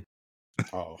 Kyrie.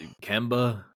 Oh.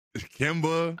 Kemba.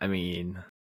 I mean,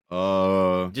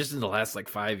 just in the last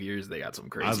 5 years, they got some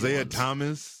crazy Isaiah ones.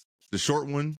 Thomas, the short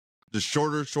one, the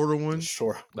shorter one.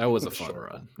 That was a fun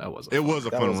run. It was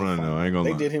a fun run, though. I ain't gonna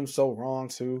lie. They did him so wrong,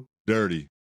 too. Dirty,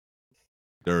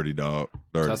 dog.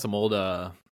 Dirty. Saw some old,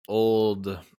 I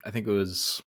think it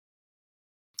was,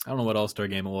 I don't know what All-Star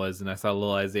game it was, and I saw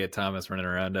little Isaiah Thomas running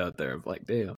around out there. Like,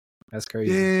 damn, that's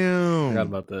crazy. Damn. I forgot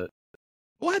about that.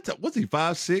 What? What's he,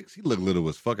 5'6"? He looked little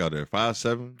as fuck out there.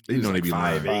 5'7"? You know they be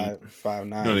lying. 5'9". You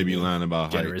know they be lying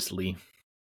about generously. Height.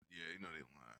 Yeah, you know they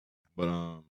lying. But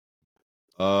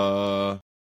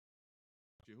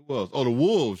who else? Oh, the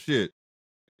Wolves. Shit,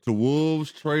 the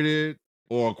Wolves traded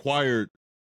or acquired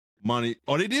money.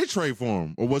 Oh, they did trade for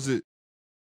him, or was it?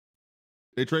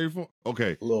 They traded for him?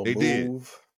 Okay, they did.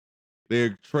 They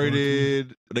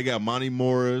traded. They got Monty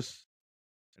Morris.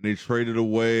 They traded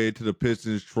away to the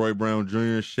Pistons Troy Brown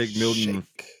Jr., Shake Milton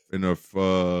in a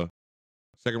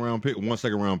second round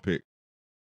pick.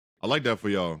 I like that for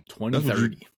y'all.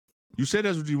 2030. You said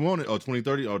that's what you wanted. Oh,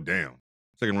 2030? Oh, damn.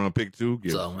 Second round pick too.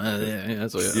 Yeah. So,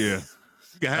 that's what You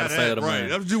can have that, right.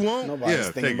 That's what you want? Nobody's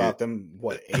thinking about them,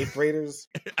 8th graders?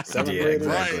 7th graders?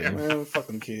 Exactly. Man, fuck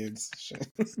them kids.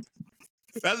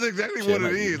 That's exactly what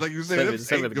it is. Like you said, that's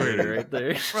 8th grader right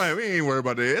there. Right, we ain't worried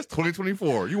about that. It's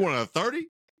 2024. You want a 30?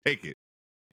 Take it.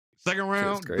 Second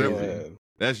round,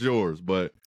 that's yours.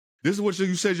 But this is what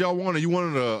you said y'all wanted. You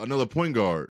wanted another point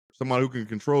guard, somebody who can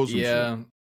control some shit.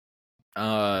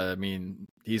 I mean,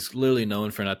 he's literally known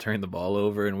for not turning the ball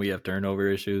over, and we have turnover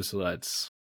issues, so that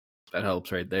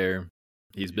helps right there.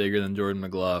 He's bigger than Jordan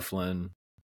McLaughlin.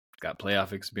 Got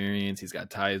playoff experience. He's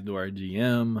got ties to our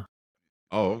GM.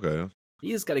 Oh, okay. He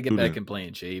just got to get back and play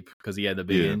in shape because he had the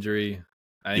big injury.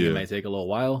 I think it might take a little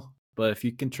while. But if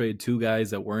you can trade 2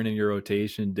 guys that weren't in your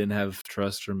rotation, didn't have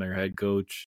trust from their head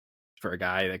coach for a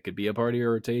guy that could be a part of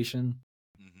your rotation,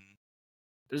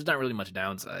 there's not really much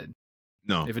downside.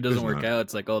 No. If it doesn't work out,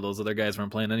 it's like, oh, those other guys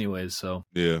weren't playing anyways. So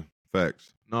yeah,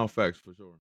 facts. No, facts for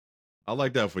sure. I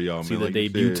like that for y'all, See man. the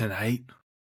debut tonight.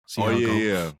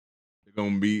 Yeah.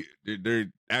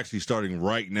 They're actually starting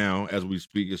right now as we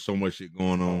speak. There's so much shit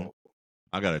going on.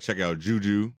 I gotta check out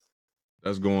Juju.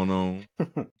 That's going on.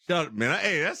 Shout out, man.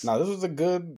 This was a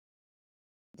good.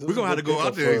 We're gonna have to go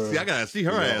out there and see. I gotta see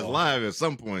her ass live at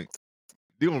some point.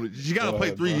 She gotta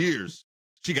play 3 years.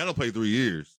 She gotta play 3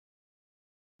 years.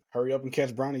 Hurry up and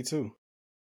catch Bronny too.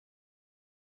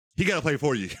 He gotta play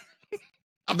 4 years.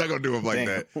 I'm not gonna do him like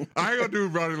that. I ain't gonna do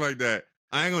Bronny like that.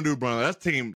 I ain't gonna do Bronny. That's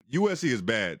team USC is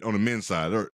bad on the men's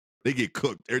side. They get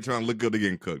cooked. Every time I look good, they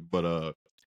getting cooked. But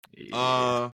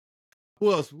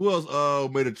who else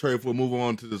made a trade for move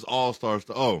on to this all-star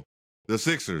stuff? Oh, the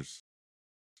Sixers.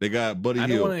 They got Buddy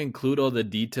Hield. I don't want to include all the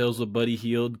details with Buddy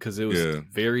Hield because it was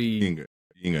very. You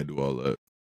ain't gotta do all that.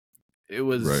 It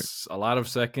was a lot of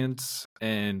seconds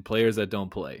and players that don't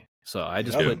play. So I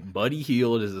just put Buddy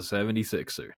Hield as a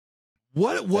 76er.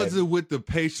 What was it with the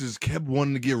Pacers kept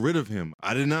wanting to get rid of him?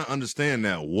 I did not understand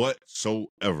that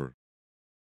whatsoever.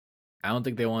 I don't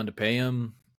think they wanted to pay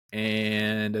him,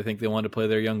 and I think they wanted to play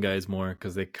their young guys more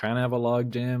because they kind of have a log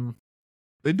jam.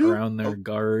 They do around their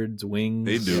guards, wings.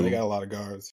 They do. Yeah, they got a lot of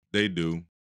guards. They do.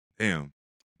 Damn,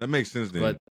 that makes sense then.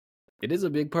 But it is a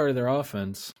big part of their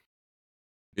offense.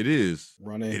 It is.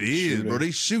 Running. It is, shooting. bro.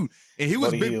 They shoot, and he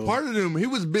was big part of them. He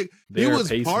was big. He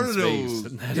was part of those.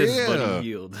 That is Buddy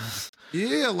Hield.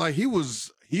 Yeah, like he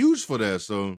was huge for that.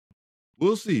 So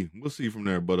we'll see. We'll see from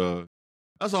there. But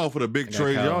that's all for the big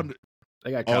trade. Y'all.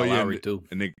 They got Kyle Lowry too,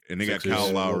 and they got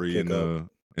Kyle Lowry in the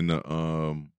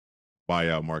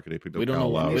buyout market. They picked up Kyle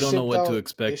Lowry. We don't know what to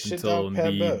expect until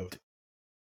Embiid.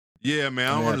 Yeah,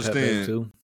 man, I don't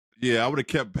understand. Yeah, I would have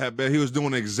kept Pat Bev. He was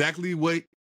doing exactly what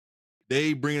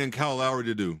they bring in Kyle Lowry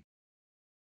to do.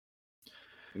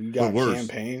 You got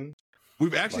campaign.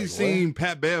 We've actually seen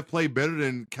Pat Bev play better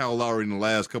than Kyle Lowry in the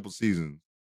last couple seasons.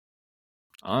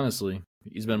 Honestly,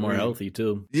 he's been more healthy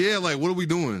too. Yeah, like what are we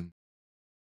doing?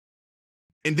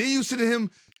 And then you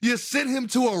send him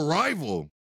to a rival.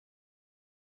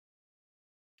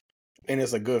 And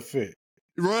it's a good fit.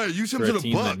 Right. You send him to the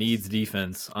team Bucks. That needs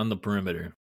defense on the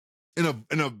perimeter. In a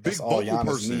big That's all vocal Giannis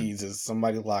person. needs is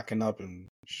somebody locking up and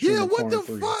yeah, what the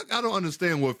fuck? I don't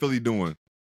understand what Philly doing.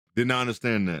 Did not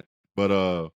understand that.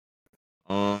 But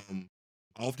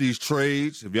off these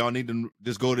trades, if y'all need to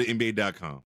just go to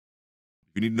NBA.com.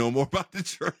 If you need to know more about the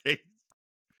trades,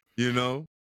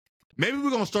 maybe we're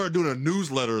gonna start doing a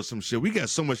newsletter or some shit. We got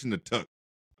so much in the tuck.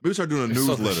 Maybe start doing a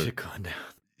newsletter. So much shit going down.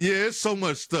 Yeah, it's so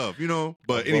much stuff,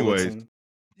 But anyways,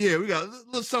 yeah, we got a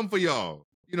little something for y'all,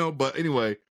 But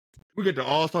anyway, we get the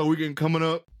All-Star Weekend coming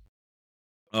up.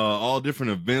 All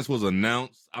different events was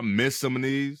announced. I missed some of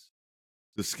these.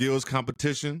 The skills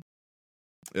competition.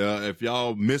 If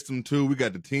y'all missed them too, we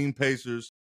got the Team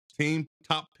Pacers, Team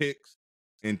Top Picks,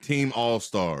 and Team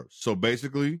All-Stars. So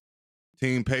basically,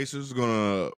 Team Pacers is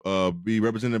gonna be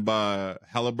represented by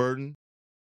Halliburton,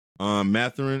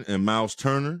 Mathurin, and Miles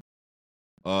Turner.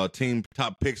 Team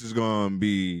Top Picks is gonna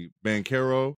be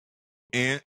Banchero,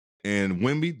 Ant, and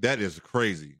Wemby. That is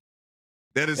crazy.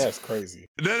 That's crazy.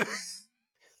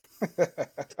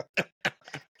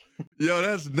 Yo,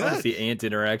 that's nuts. I see Ant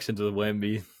interactions with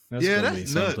Wemby. That's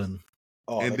nuts. Something.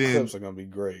 Oh, and the clips are gonna be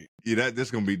great. Yeah,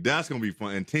 that's gonna be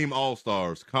fun. And Team All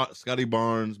Stars: Scotty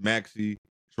Barnes, Maxey,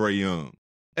 Trae Young.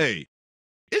 Hey,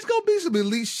 it's gonna be some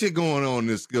elite shit going on in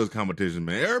this skills competition,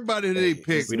 man. Everybody they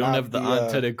pick. We don't have the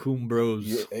Antetokounmpos.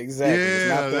 Yeah,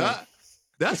 exactly. Yeah,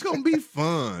 that's gonna be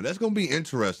fun. That's gonna be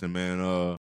interesting,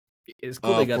 man. It's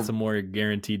cool they got some more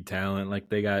guaranteed talent. Like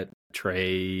they got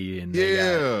Trey and they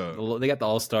got the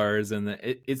All Stars, and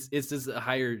it's just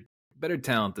a better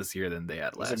talent this year than they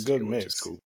had last year. It's a good mix.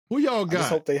 Cool. Who y'all got? I just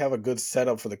hope they have a good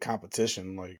setup for the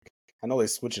competition. Like I know they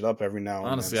switch it up every now and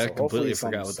then. Honestly, I completely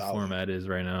forgot what the format is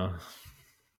right now.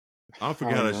 I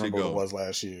forgot how that shit go. It was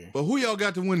last year. But who y'all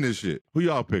got to win this shit? Who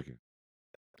y'all picking?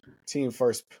 Team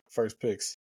first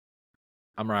picks.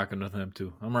 I'm rocking with them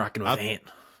too. I'm rocking with Ant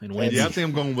and Wemby. Yeah, I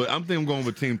think I'm going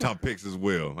with Team Top Picks as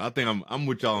well. I think I'm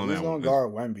with y'all on that one. Who's gonna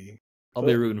guard Wemby? I'll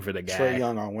be rooting for the guy. Trae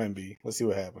Young on Wemby. Let's see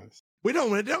what happens. They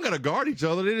don't gotta guard each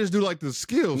other. They just do like the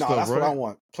skill stuff, that's right? what I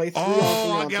want. Play 3 on 3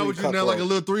 I got what you know, like a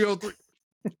little 3-on-3.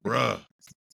 Bruh.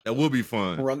 That would be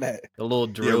fun. Run that. A little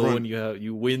drill when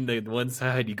you win the one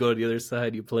side, you go to the other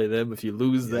side, you play them. If you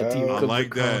lose, that team comes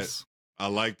across. I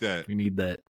like that. We need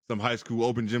that. Some high school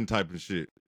open gym type of shit.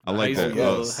 I like that.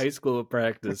 High school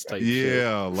practice type shit.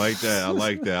 Yeah, I like that. I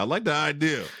like that. I like the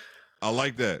idea. I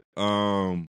like that.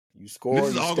 You score. This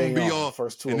is all gonna be all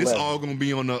first 2 and this is all gonna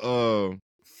be on the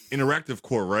interactive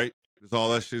court, right? That's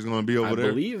all that shit's gonna be over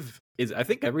there. I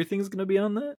think everything's gonna be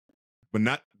on that. But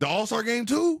not the All-Star game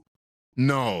too?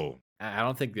 No. I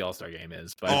don't think the All-Star game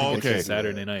is, but I think it's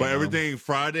Saturday night. But everything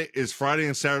Friday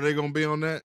and Saturday gonna be on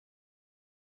that?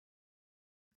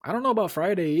 I don't know about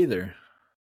Friday either.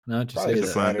 No, just say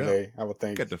Saturday. I would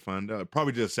think. Got to find out.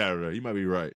 Probably just Saturday. You might be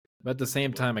right. But at the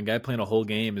same time, a guy playing a whole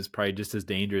game is probably just as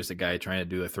dangerous as a guy trying to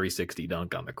do a 360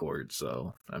 dunk on the court.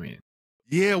 So, I mean,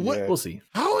 we'll see.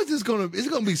 How is this gonna? Is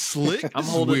it gonna be slick? I'm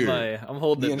holding it back. I'm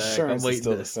waiting.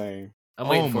 Still the same. I'm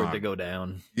waiting for it to go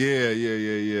down.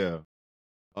 Yeah.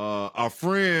 Our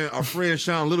friend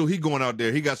Sean Little, he going out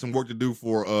there. He got some work to do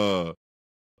for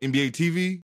NBA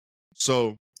TV.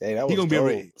 So hey, that was gonna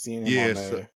dope, seeing him on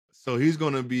there. So he's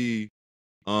gonna be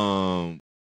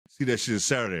see that shit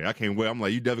Saturday. I can't wait. I'm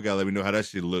like, you definitely gotta let me know how that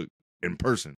shit look in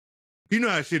person. You know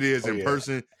how shit is in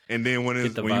person, and then when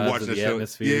you watch the show,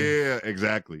 atmosphere. Yeah,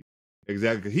 exactly.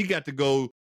 He got to go.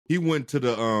 He went to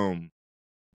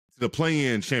the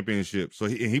play-in championship. So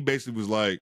he basically was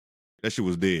like, that shit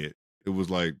was dead. It was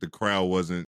like the crowd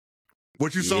wasn't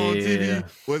what you saw on TV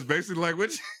was basically like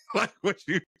what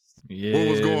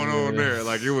was going on there.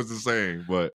 Like it was the same.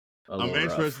 But I'm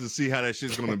interested to see how that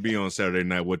shit's gonna be on Saturday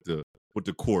night with the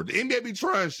court. The NBA be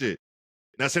trying shit.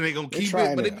 Not saying they gonna keep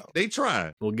it, but they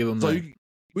try. We'll give them that.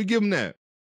 We give them that.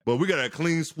 But we got a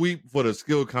clean sweep for the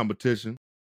skill competition.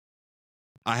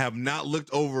 I have not looked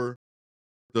over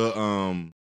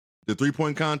the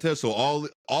 3-point contest, so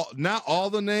not all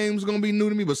the names gonna be new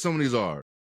to me, but some of these are.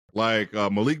 Like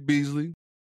Malik Beasley,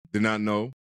 did not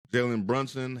know. Jalen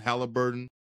Brunson, Halliburton,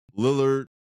 Lillard,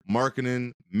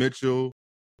 Markkanen, Mitchell,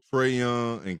 Trae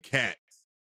Young, and Cat.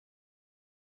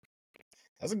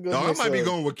 That's a good. I might be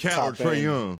going with Cat or Trae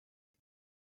Young.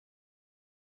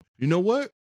 You know what?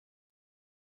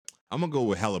 I'm gonna go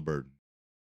with Halliburton.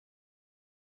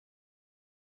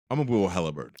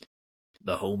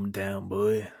 The hometown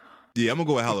boy. Yeah, I'm gonna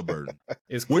go with Halliburton.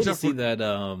 It's cool to see that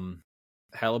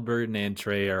Halliburton and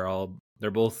Trae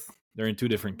they're in two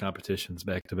different competitions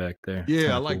back to back there.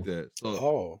 Yeah, I like that.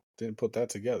 So, didn't put that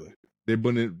together. They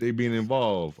being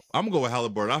involved. I'm gonna go with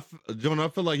Halliburton. Jonah, I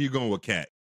feel like you're going with Cat.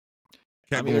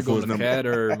 I'm either going with Cat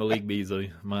or Malik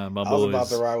Beasley. My boys. I was about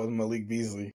to ride with Malik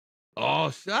Beasley. Oh,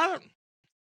 shut.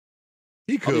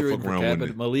 He could fuck around with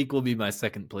it. Malik will be my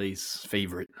second place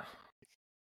favorite.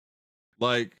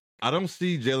 Like, I don't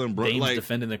see Jalen Brunson like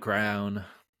defending the crown.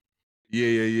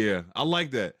 Yeah. I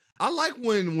like that. I like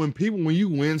when you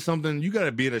win something, you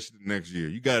gotta be in that shit next year.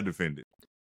 You gotta defend it.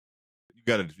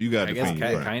 You gotta. I guess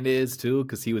Cat kind of is too,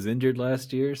 because he was injured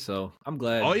last year. So I'm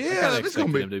glad. Oh yeah, this is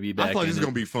gonna be. Him to be back I feel like this is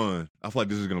gonna be fun. I feel like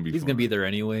this is gonna be. He's gonna be there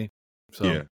anyway. So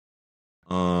yeah.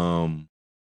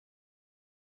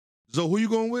 So who you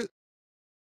going with?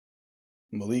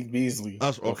 Malik Beasley.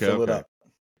 Okay.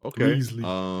 Beasley.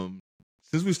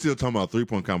 Since we still talking about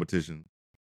 3-point competition,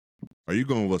 are you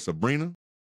going with Sabrina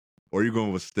or are you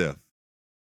going with Steph?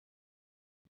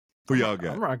 Who y'all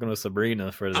got? I'm rocking with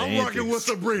Sabrina for the I'm rocking with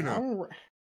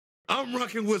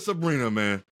Sabrina,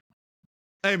 man.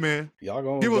 Hey, man. Y'all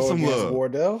gonna give us some love.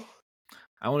 Wardell?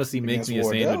 I want to see Make Me a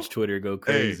Sandwich Twitter go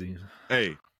crazy.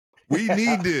 Hey, we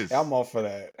need this. I'm all for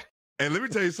that. And let me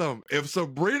tell you something. If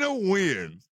Sabrina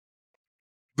wins,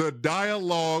 the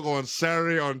dialogue on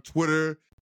Saturday on Twitter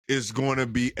is going to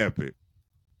be epic.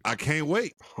 I can't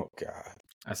wait. Oh, God.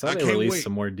 I saw they released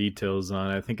some more details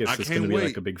on it. I think it's just going to be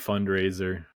like a big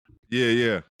fundraiser.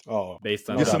 Yeah. Oh, based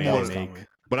on what they make.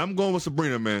 But I'm going with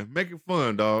Sabrina, man. Make it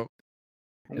fun, dog.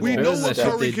 We know what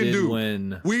Curry can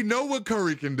do. We know what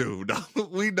Curry can do.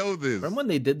 We know this. Remember when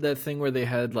they did that thing where they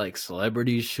had like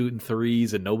celebrities shooting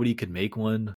threes and nobody could make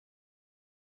one?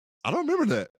 I don't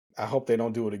remember that. I hope they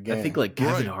don't do it again. I think like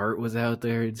Kevin Hart was out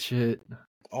there and shit.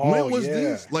 Oh, when was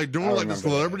this? Like during like the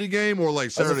celebrity game or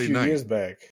like Saturday night? Years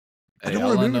back. I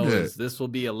don't remember that. Is this will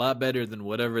be a lot better than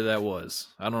whatever that was.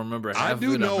 I don't remember half of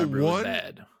it. Know I remember it was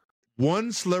bad.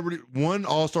 One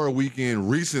All-Star weekend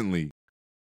recently,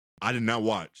 I did not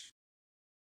watch.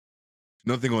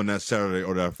 Nothing on that Saturday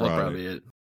or that Friday. That's probably it.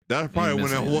 That's probably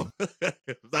when I was.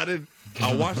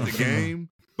 I watched the game,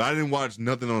 but I didn't watch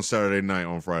nothing on Saturday night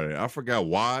on Friday. I forgot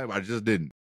why, but I just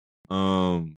didn't.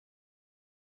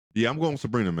 Yeah, I'm going with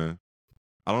Sabrina, man.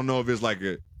 I don't know if it's like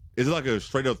is it like a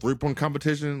straight up 3-point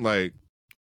competition? Like,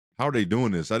 how are they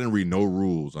doing this? I didn't read no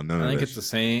rules on none of that. I think it's the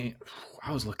same.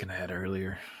 I was looking at it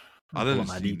earlier. I didn't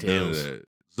see details. None of that.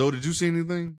 Zoe, did you see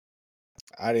anything?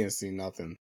 I didn't see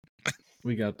nothing.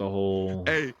 We got the whole.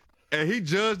 Hey, and he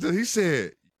judged it. He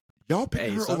said, "Y'all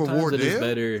pick her over Wardell." It is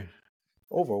better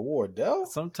over Wardell.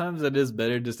 Sometimes it is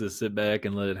better just to sit back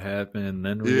and let it happen and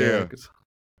then react.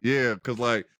 Yeah, because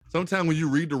like sometimes when you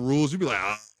read the rules, you be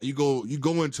like, you go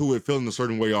into it feeling a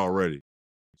certain way already.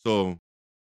 So,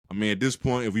 I mean, at this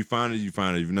point, if we find it, you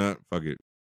find it. If not, fuck it.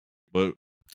 But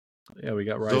Yeah, we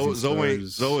got Rising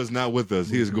Stars. Zoe is not with us.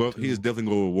 He is definitely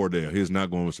going with Wardell. He is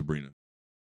not going with Sabrina.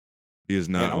 He is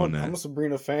not on that. I'm a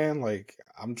Sabrina fan. Like,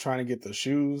 I'm trying to get the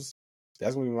shoes.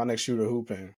 That's gonna be my next shoe to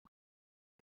hoop in.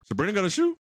 Sabrina got a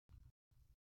shoe?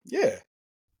 Yeah,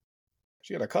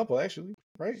 she got a couple actually.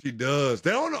 Right? She does.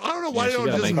 I don't know why they don't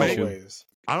just make.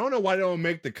 I don't know why they don't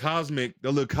make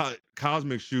the little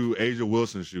cosmic shoe Asia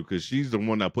Wilson shoe, because she's the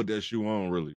one that put that shoe on.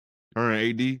 Really, her and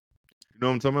AD. You know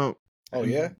what I'm talking about? Oh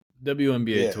yeah.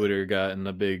 WNBA Twitter got in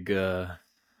a big.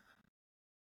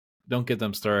 Don't get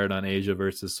them started on Asia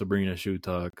versus Sabrina shoe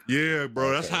talk. Yeah, bro.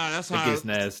 Okay. That's how it gets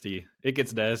nasty. It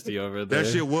gets nasty over there. That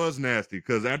shit was nasty,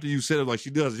 because after you said it, like, she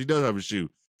does have a shoe,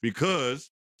 because,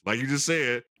 like you just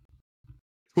said,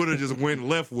 Twitter just went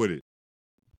left with it.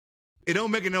 It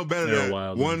don't make it no better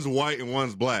that one's white and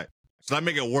one's black. So that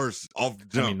make it worse off the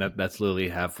jump. I mean, that's literally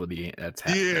half of the. That's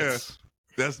half. Yeah,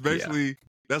 that's basically. Yeah.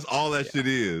 That's all that shit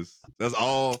is. That's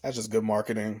all. That's just good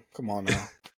marketing. Come on now.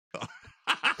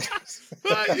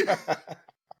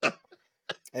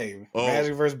 Hey,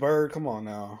 Magic versus Bird. Come on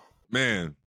now,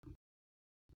 man.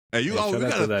 Hey, you shout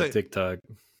out to that TikTok.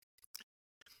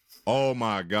 Oh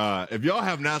my god! If y'all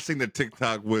have not seen the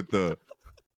TikTok with the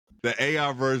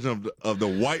AI version of the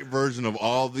white version of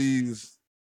all these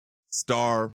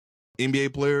star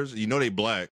NBA players, you know they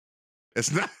black.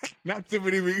 It's not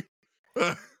Tiffany.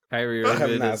 Kyrie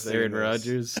Irving is Aaron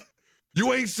Rodgers.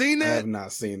 You ain't seen that? I have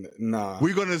not seen it. Nah.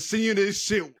 We're gonna see you this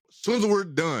shit as soon as we're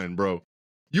done, bro.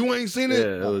 You ain't seen it?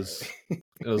 Yeah,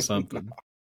 it was something.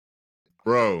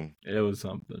 Bro. It was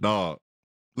something. Dog.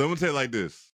 Let me tell you like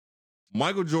this.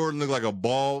 Michael Jordan looked like a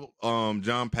bald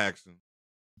John Paxson.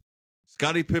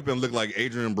 Scottie Pippen looked like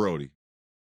Adrian Brody.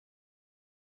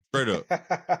 Straight up.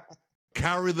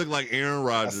 Kyrie looked like Aaron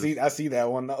Rodgers. I see that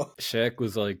one though. Shaq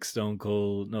was like Stone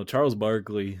Cold. No, Charles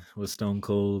Barkley was Stone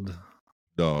Cold.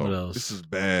 Dog, what else? This is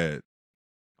bad.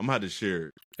 I'm gonna have to share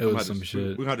it. It was some shit.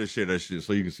 We're gonna have to share that shit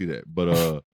so you can see that.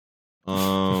 But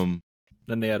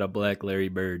then they had a black Larry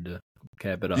Bird to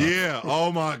cap it off. Yeah.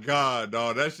 Oh my god,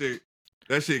 dog. That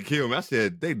shit killed me. I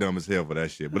said they dumb as hell for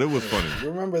that shit, but it was funny. You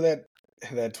remember that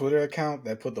Twitter account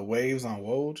that put the waves on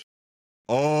Woj?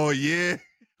 Oh yeah.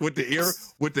 With the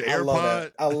AirPod. With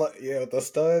the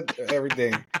stud,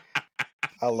 everything.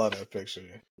 I love that picture.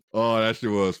 Oh, that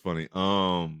shit was funny.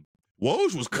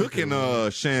 Woj was cooking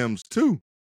Shams too.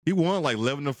 He won like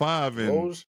 11-5, and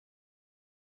Woj?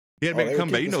 He had to make a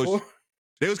comeback. You know,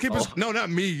 they was keeping no,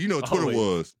 not me. You know,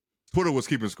 Twitter was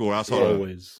keeping score. I saw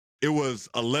always. It was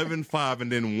 11-5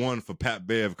 and then 1 for Pat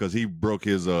Bev because he broke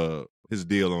his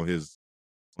deal on his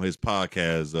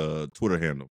podcast Twitter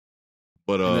handle.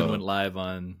 But and then went live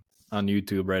on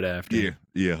YouTube right after.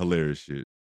 Yeah, hilarious shit.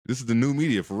 This is the new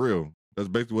media for real. That's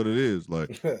basically what it is.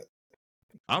 Like,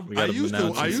 I used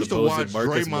to watch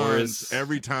Draymond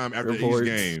every time after each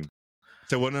game.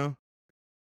 Say what now?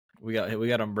 We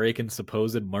got him breaking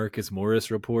supposed Marcus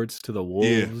Morris reports to the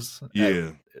Wolves.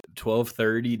 Yeah.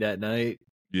 12:30 that night.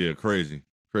 Yeah, crazy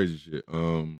shit.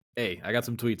 Hey, I got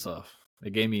some tweets off.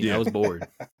 It gave me. I was bored.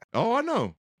 Oh, I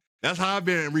know. That's how I've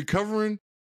been recovering.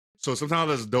 So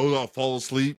sometimes I just doze off, fall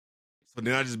asleep. So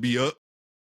then I just be up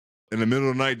in the middle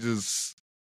of the night, just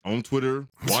on Twitter,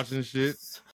 watching shit.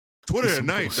 Twitter at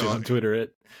night, dog. On Twitter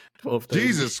at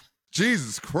 12:30.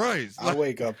 Jesus Christ. I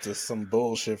wake up to some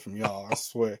bullshit from y'all, I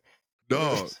swear.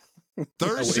 Dog.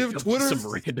 Third shift Twitter.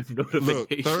 Some random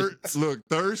notifications.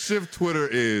 Third shift Twitter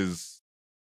is,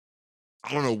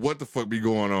 I don't know what the fuck be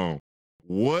going on.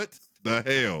 What the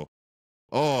hell?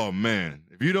 Oh man.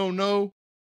 If you don't know,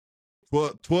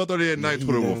 12:30 at night,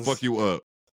 Twitter will fuck you up.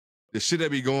 The shit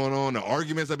that be going on, the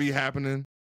arguments that be happening,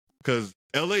 because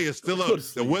LA is still up.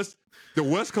 The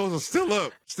West Coast is still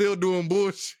up, still doing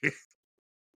bullshit.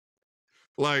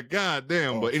 Like,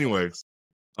 goddamn. But anyway,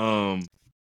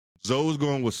 Zoe's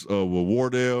going with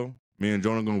Wardell. Me and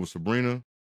Jonah going with Sabrina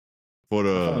for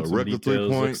the regular 3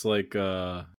 points. Looks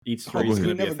like each three is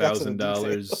going to be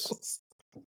 $1,000,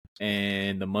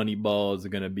 and the money ball is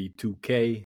going to be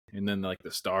 $2K. And then like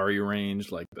the starry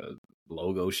range, like the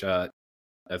logo shot,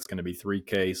 that's going to be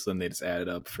 $3K. So then they just add it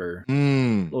up for a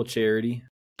little charity.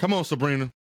 Come on, Sabrina.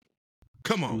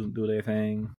 Come on. Do their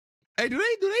thing. Hey, do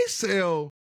they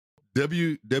sell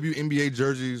WNBA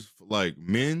jerseys for like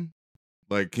men?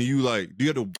 Like, can you like, do you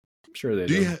have to? I'm sure they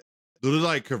do. Do they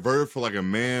like convert for like a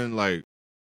man? Like,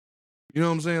 you know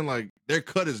what I'm saying? Like their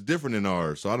cut is different than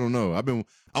ours. So I don't know.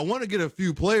 I want to get a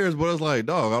few players, but it's like,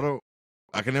 dog,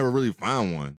 I can never really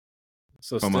find one.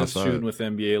 So Steph's shooting with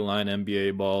NBA line,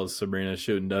 NBA balls. Sabrina's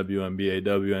shooting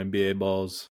WNBA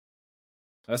balls.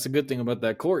 That's the good thing about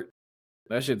that court.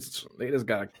 That shit's, they just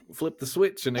gotta flip the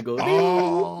switch and it goes.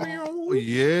 Oh, Oh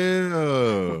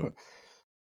yeah.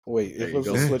 Wait, if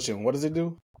it's switching, what does it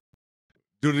do?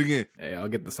 Do it again. Hey, I'll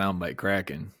get the soundbite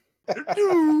cracking.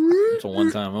 It's a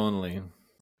one time only.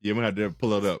 Yeah, I'm gonna have to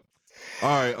pull it up. All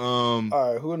right. All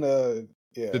right. Who in the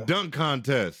dunk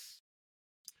contest?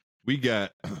 We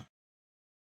got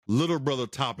little brother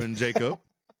Toppin Jacob,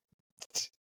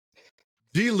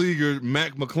 G Leaguer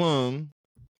Mac McClung,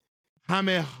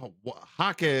 Jaime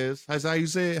Jaquez. That's how you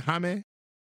say it, Jaime.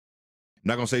 I'm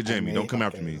not gonna say Jamie. Don't come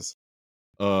after me.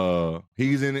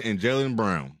 He's in it, and Jaylen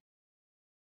Brown.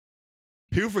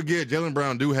 People forget Jaylen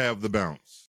Brown do have the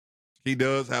bounce. He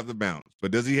does have the bounce, but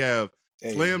does he have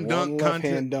slam dunk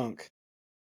content? Dunk.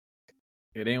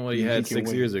 It ain't what he had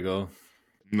 6 years ago.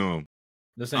 No,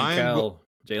 this ain't Cal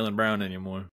Jaylen Brown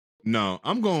anymore. No,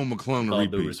 I'm going McClung to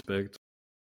repeat. All due respect.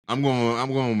 I'm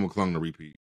going McClung to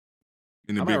repeat.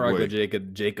 In a big way.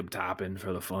 With Jacob Toppin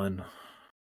for the fun.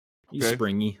 He's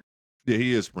springy. Yeah,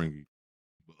 he is springy.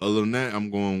 But other than that,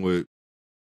 I'm going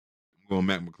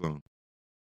Mac McClung.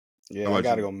 Yeah, I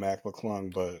gotta go Mac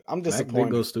McClung, but I'm disappointed.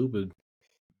 Mac go stupid.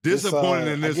 Disappointed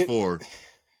in this four.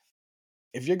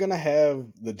 If you're gonna have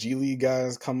the G League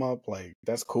guys come up, like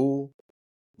that's cool,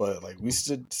 but like we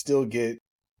should still get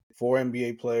 4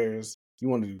 NBA players. You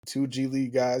want to do 2 G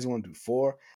League guys? You want to do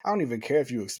 4? I don't even care if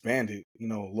you expand it. You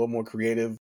know, a little more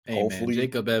creative. Hey hopefully, man,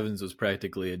 Jacob Evans was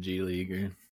practically a G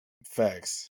Leaguer.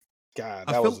 Facts. God,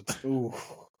 that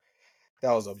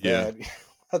was a bad.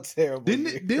 A terrible.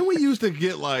 Didn't we used to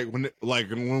get when it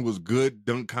was good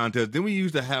dunk contest? Didn't we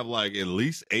used to have at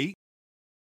least 8,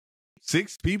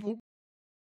 6 people?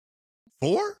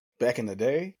 4 back in the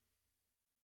day.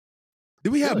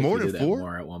 Did we have more than 4?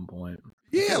 More at one point.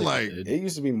 Yeah, it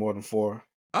used to be more than 4.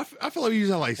 I feel like we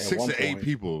used to have 6 to 8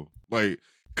 people, because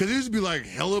it used to be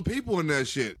hella people in that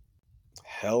shit.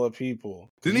 Hella people.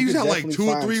 Didn't he used to have 2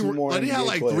 or 3? They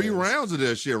had 3 rounds of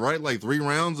that shit, right? 3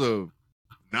 rounds of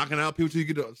knocking out people till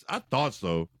you get. I thought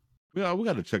so. Yeah, we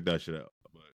got to check that shit out.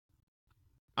 But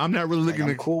I'm not really looking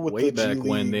at cool with way the back G-League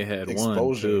when they had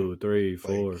exposure. 1, 2, 3,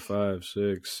 4, 5,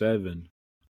 6, 7.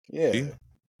 Yeah,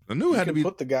 I knew it had to be.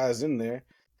 Put the guys in there.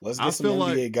 Let's get some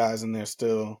NBA guys in there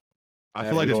still. I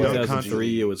feel like in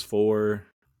 2003 it was 4.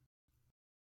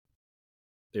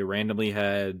 They randomly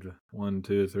had 1,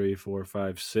 2, 3, 4,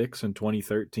 5, 6 in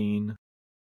 2013.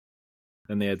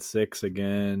 Then they had 6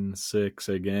 again,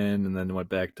 and then went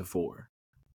back to 4.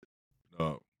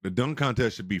 The dunk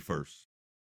contest should be first.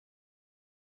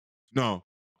 No,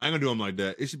 I ain't gonna do them like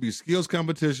that. It should be skills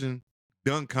competition,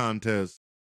 dunk contest,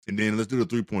 and then let's do the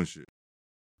 3-point shit.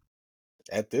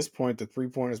 At this point, the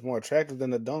 3-point is more attractive than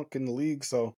the dunk in the league,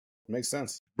 so it makes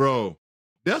sense. Bro,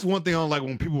 that's one thing I don't like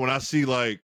when I see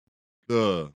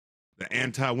the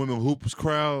anti-women hoops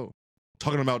crowd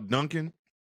talking about dunking.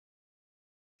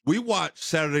 We watched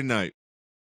Saturday night,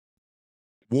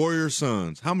 Warriors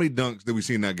Suns. How many dunks did we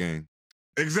see in that game?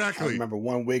 Exactly. I remember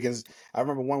one Wiggins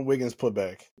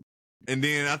putback. And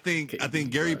then I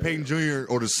think Gary Payton Jr.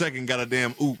 or the second got a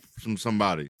damn oop from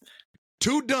somebody.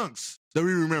 2 dunks that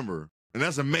we remember, and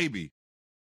that's a maybe.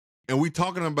 And we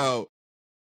talking about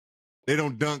they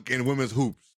don't dunk in women's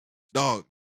hoops. Dog,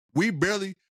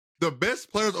 the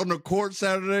best players on the court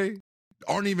Saturday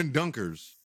aren't even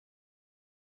dunkers.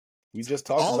 We just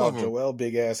talked about Joel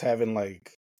big ass having right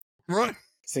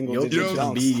single digit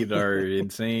dunks. Embiid are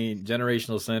insane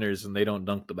generational centers, and they don't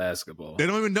dunk the basketball. They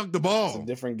don't even dunk the ball. It's a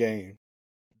different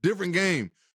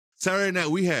game. Saturday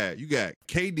night you got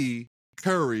KD,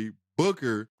 Curry,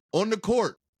 Booker on the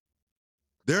court.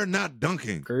 They're not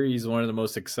dunking. Curry's one of the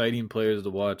most exciting players to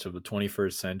watch of the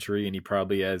 21st century, and he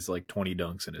probably has 20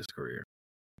 dunks in his career.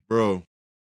 Bro,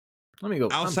 let me go.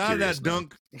 Outside of that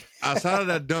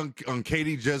dunk on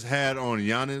KD just had on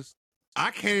Giannis,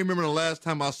 I can't remember the last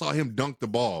time I saw him dunk the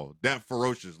ball that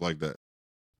ferocious like that.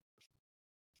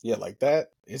 Yeah, like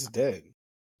that, it's dead.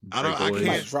 I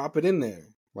can't drop it in there.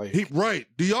 Right.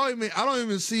 Do y'all even? I don't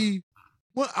even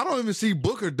see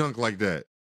Booker dunk like that.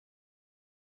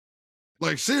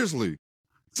 Seriously.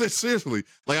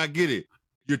 I get it.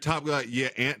 Your top guy, yeah,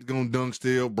 Ant's gonna dunk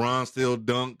still, Bron still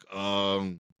dunk.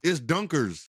 It's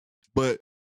dunkers. But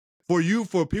for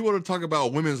people to talk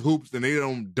about women's hoops and they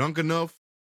don't dunk enough,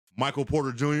 Michael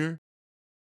Porter Jr.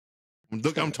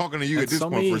 I'm talking to you at this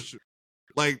point for sure.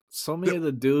 So many of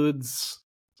the dudes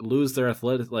lose their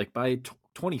athletic by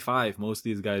 25. Most of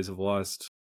these guys have lost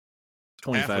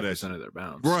 25% of their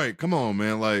bounce. Right? Come on,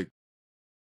 man.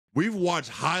 We've watched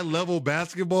high level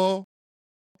basketball,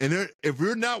 and if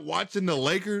you're not watching the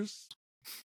Lakers,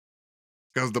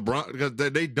 because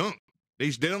they dunk. They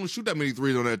don't shoot that many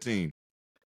threes on that team.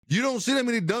 You don't see that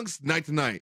many dunks night to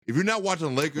night. If you're not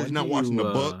watching the Lakers, you're not watching the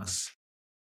Bucks.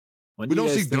 When we do you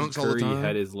don't guys see think dunks all the Curry time.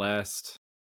 had his last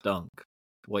dunk?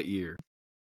 What year?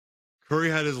 Curry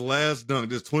had his last dunk.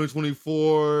 This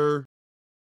 2024,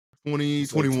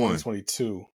 2021.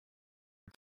 2022.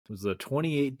 It was the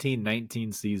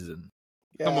 2018-19 season.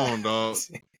 Yeah. Come on, dog.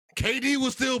 KD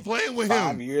was still playing with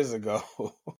 5 him. years ago.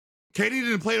 KD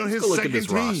didn't play on his second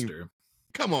team. Roster.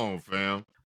 Come on, fam.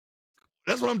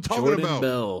 That's what I'm talking Jordan about.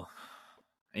 Bell,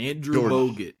 Andrew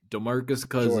Bogut, DeMarcus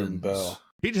Cousins. Jordan Bell.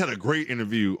 He just had a great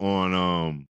interview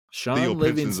on Sean Theo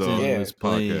Livingston was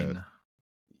playing. Podcast.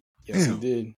 Yes, he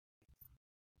did.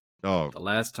 Dog. The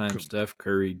last time Steph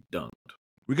Curry dunked.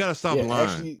 We gotta stop lying.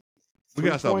 Actually, we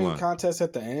gotta stop lying. Contest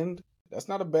at the end. That's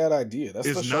not a bad idea.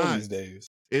 That's for sure these days.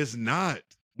 It's not.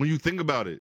 When you think about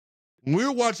it, when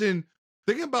we're watching.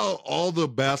 Think about all the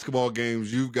basketball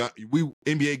games you've got.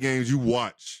 NBA games you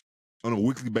watch on a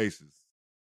weekly basis.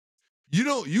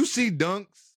 You see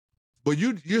dunks, but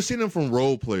you're seeing them from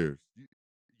role players.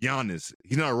 Giannis,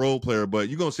 he's not a role player, but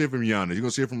you're gonna see it from Giannis. You're gonna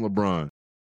see it from LeBron.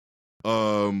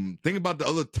 Think about the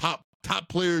other top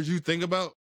players you think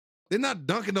about. They're not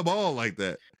dunking the ball like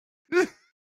that. They're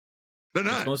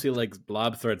not. It's mostly like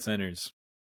lob threat centers.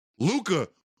 Luka.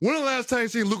 When the last time you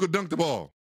seen Luka dunk the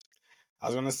ball? I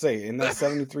was gonna say, in that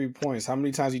 73 points, how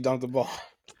many times he dunked the ball?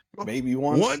 Maybe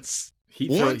once.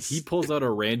 He pulls out a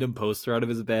random poster out of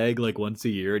his bag like once a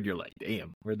year, and you're like,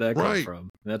 "Damn, where'd that come from?"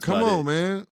 That's come on,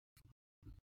 man.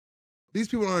 These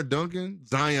people aren't dunking.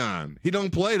 Zion, he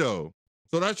don't play though,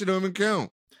 so that shit don't even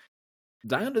count.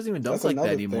 Zion doesn't even dunk like that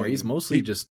anymore. He's mostly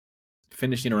just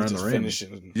finishing around the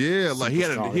rim. Yeah, like he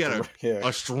had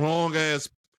a strong ass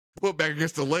put back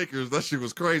against the Lakers. That shit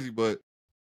was crazy, but.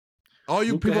 All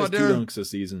you Luka people has out there. 2 dunks this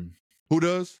season. Who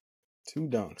does? 2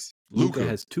 dunks. Luka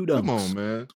has 2 dunks. Come on,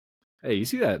 man. Hey, you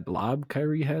see that lob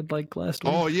Kyrie had like last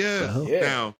week? Oh, yeah.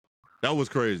 Now, that was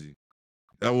crazy.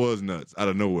 That was nuts out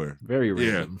of nowhere. Very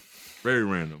random. Yeah, very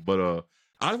random. But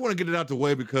I just want to get it out the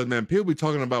way because, man, people be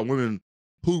talking about women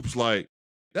hoops like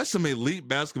that's some elite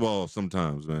basketball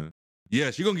sometimes, man.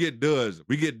 Yes, you're going to get duds.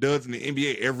 We get duds in the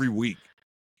NBA every week,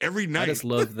 every night. I just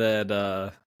love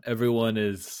that everyone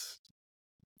is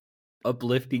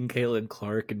uplifting Caitlin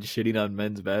Clark and shitting on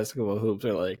men's basketball hoops.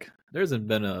 Are like, there hasn't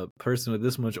been a person with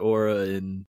this much aura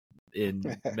in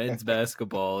men's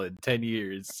basketball in 10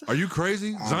 years. Are you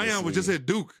crazy? Honestly. Zion was just at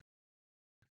Duke.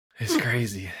 It's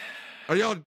crazy. Are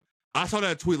y'all? I saw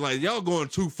that tweet. Like, y'all going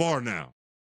too far now.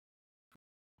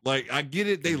 Like, I get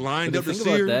it. They lined up to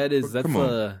see her. The thing about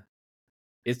that is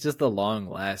it's just the long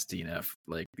lasting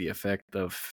like the effect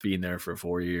of being there for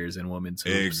 4 years in women's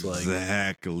hoops.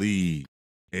 Exactly.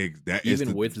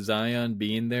 Even with Zion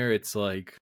being there, it's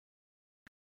like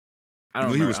I don't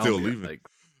know. He was still leaving. Like,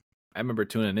 I remember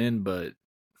tuning in, but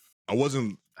I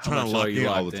wasn't trying to lock in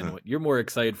all the time. You're more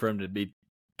excited for him to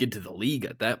get to the league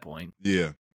at that point.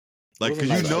 Yeah, like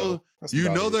because you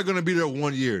know they're going to be there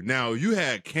 1 year. Now you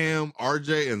had Cam,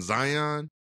 RJ, and Zion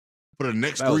for the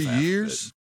next 3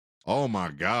 years. Oh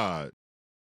my God,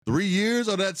 3 years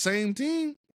of that same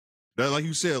team. That, like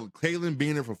you said, Caitlin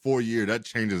being there for 4 years, that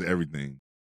changes everything.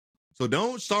 So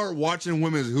don't start watching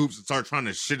women's hoops and start trying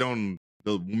to shit on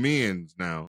the men's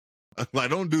now. Like,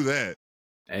 don't do that.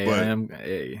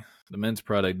 Hey, the men's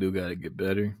product do got to get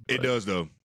better. It does, though.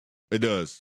 It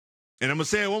does. And I'm going to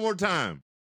say it one more time.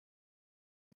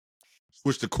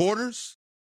 Switch to quarters.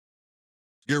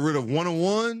 Get rid of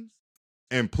one-on-ones.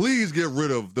 And please get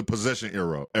rid of the possession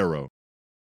arrow.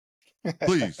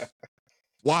 Please.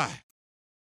 Why?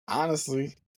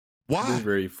 Honestly. Why?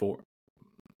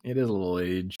 It is a little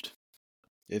aged.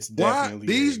 It's definitely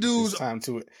these dudes. It's time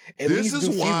to at least do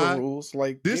FIBA rules.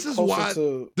 Like, this is why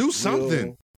do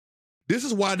something. This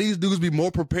is why these dudes be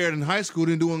more prepared in high school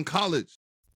than do in college.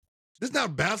 It's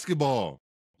not basketball.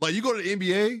 Like, you go to the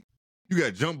NBA, you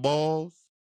got jump balls.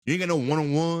 You ain't got no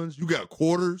one-on-ones. You got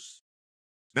quarters,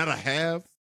 not a half.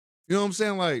 You know what I'm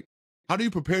saying? Like, how do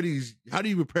you prepare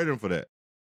them for that?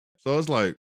 So it's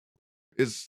like,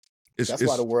 it's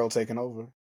why the world taking over.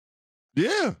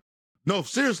 Yeah. No,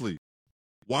 seriously.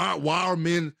 Why are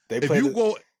men? If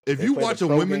you watch a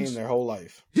women's game their whole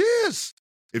life. Yes.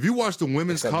 If you watch the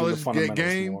women's college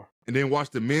game and then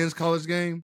watch the men's college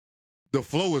game, the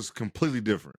flow is completely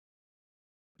different.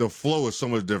 The flow is so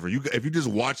much different. If you're just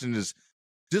watching this,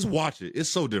 just watch it. It's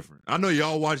so different. I know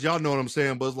y'all watch, y'all know what I'm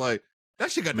saying, but it's like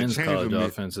that shit got to change. Men's college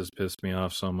offense has pissed me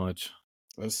off so much.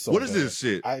 So what is this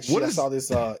shit? I saw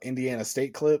this Indiana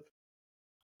State clip.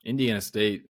 Indiana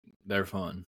State, they're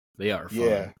fun. They are fun.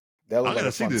 Yeah. That I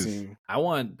gotta see this. Team. I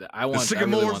want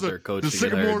their coach. The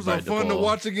Sycamores are fun to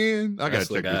watch again. I gotta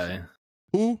check this.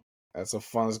 Who? That's a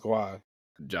fun squad.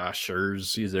 Josh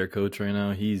Schurz, he's their coach right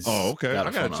now. He's okay. got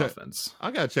a fun offense.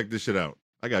 I gotta check this shit out.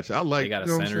 I got you. I like. They got a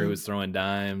center who's throwing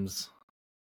dimes.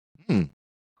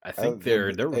 I think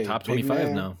they're top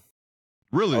 25 now.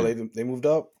 Really? Oh, they moved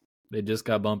up. They just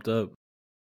got bumped up.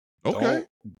 Okay.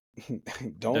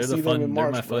 Don't see them in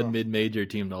March. They're my fun mid-major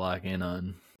team to lock in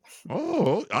on.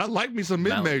 Oh, I like me some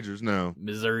mid-majors now.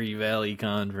 Missouri Valley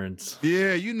Conference.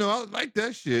 Yeah, I like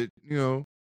that shit.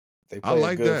 They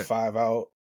play a good 5-out.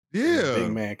 Yeah.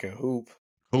 Big man can hoop.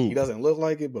 He doesn't look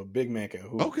like it, but big man can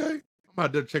hoop. Okay. I'm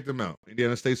about to check them out.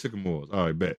 Indiana State Sycamores. All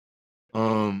right, bet.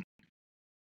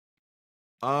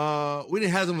 We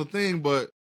didn't have them a thing, but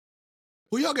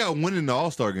who y'all got winning the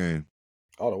All-Star game?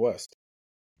 Oh, the West.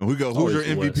 And who's your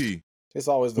MVP? West. It's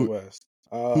always the West.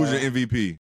 Who's your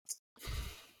MVP?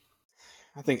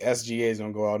 I think SGA is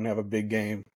going to go out and have a big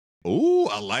game. Ooh,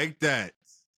 I like that.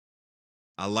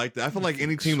 I feel like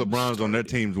any team LeBron's on, their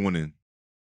team's winning.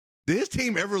 Did his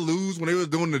team ever lose when they was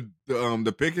doing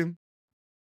the picking?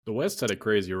 The West had a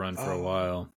crazy run for a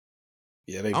while.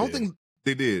 Yeah, they did. I don't think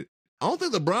they did. I don't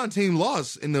think the LeBron team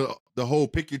lost in the whole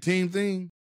pick your team thing.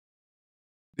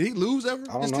 Did he lose ever?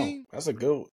 I don't know. Team? That's a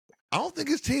good one. I don't think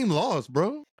his team lost,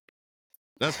 bro.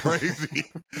 That's crazy.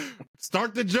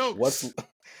 Start the jokes.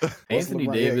 Anthony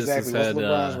Davis has had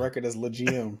LeBron's record as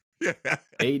GM.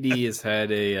 AD has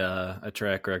had a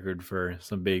track record for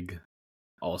some big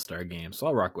All-Star games, so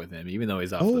I'll rock with him, even though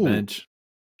he's off the bench.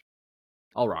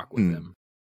 I'll rock with him.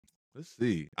 Let's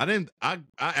see. I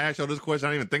asked y'all this question.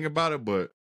 I didn't even think about it,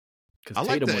 but because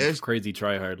Tatum went crazy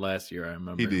tryhard last year. I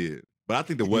remember he did, but I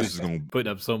think the West is going to put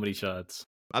up so many shots.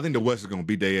 I think the West is going to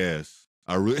beat their ass.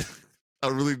 I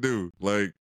really do.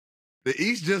 Like the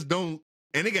East just don't,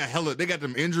 and they got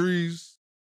them injuries.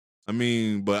 I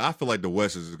mean, but I feel like the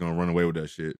West is just going to run away with that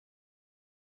shit.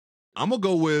 I'm going to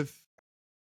go with.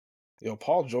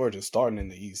 Paul George is starting in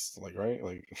the East, right?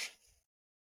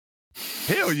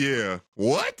 Hell yeah.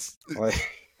 What?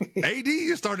 AD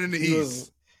is starting in the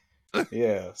East.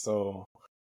 Yeah, so.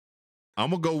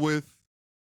 I'm going to go with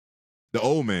the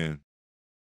old man.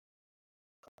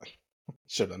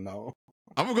 Should have known.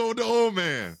 I'm going to go with the old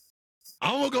man.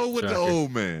 I'm going to go with the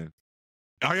old man.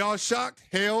 Are y'all shocked?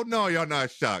 Hell no, y'all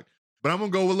not shocked. But I'm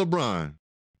going to go with LeBron.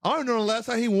 I don't know the last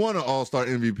time he won an All-Star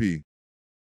MVP.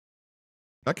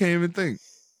 I can't even think.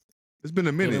 It's been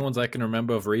a minute. The only ones I can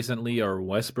remember of recently are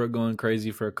Westbrook going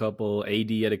crazy for a couple.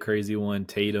 AD had a crazy one.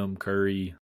 Tatum,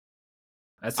 Curry.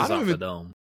 That's just off the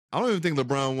dome. I don't even think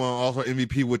LeBron won All-Star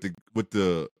MVP with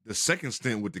the second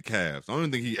stint with the Cavs. I don't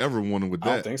even think he ever won it with that.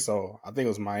 I don't think so. I think it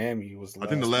was Miami. I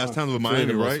think the last time was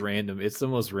Miami, right? Random. It's the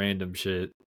most random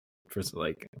shit. It's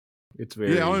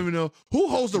very. Yeah, I don't even know who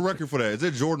holds the record for that. Is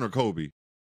it Jordan or Kobe?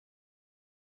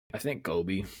 I think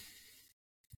Kobe.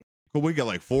 Kobe got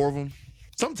like 4 of them.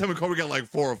 Some tell me Kobe got like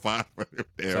 4 or 5.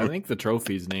 So I think the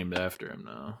trophy's named after him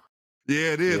now.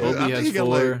 Yeah, it is. Kobe has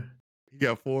 4. He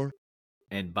got 4.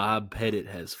 And Bob Pettit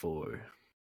has 4.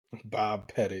 Bob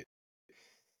Pettit.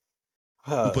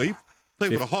 He played for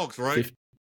the Hawks, right?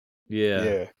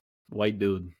 Yeah. White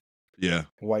dude. Yeah.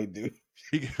 White dude.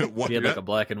 He had like a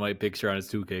black and white picture on his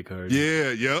 2K card.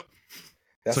 Yeah, yep.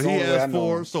 That's so he has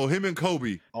 4. So him and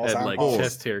Kobe had like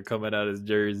chest hair coming out of his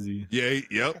jersey. Yeah,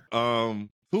 yep.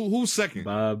 Who's second?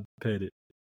 Bob Pettit.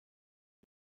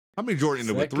 How many Jordan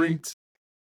ended with 3?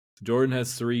 Jordan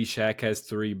has 3, Shaq has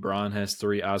 3, Bron has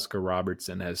 3, Oscar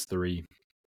Robertson has 3.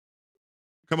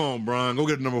 Come on, Bron. Go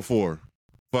get number 4.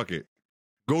 Fuck it.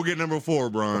 Go get number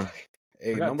 4, Bron.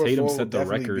 Hey, number Tatum 4 will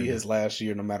definitely be his last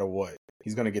year no matter what.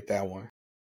 He's going to get that one.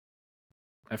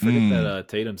 I forget that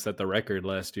Tatum set the record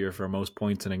last year for most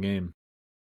points in a game.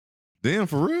 Damn,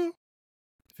 for real?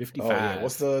 55. Oh, yeah.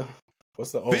 What's the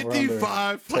over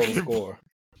 55 total score?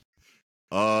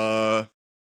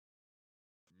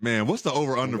 Man, what's the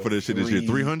over under for this shit this year?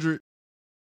 300?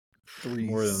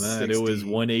 More than that. It was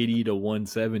 180 to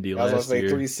 170 last year. I was going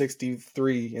to say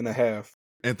 363.5.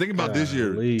 And think about this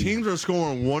year. Teams are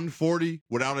scoring 140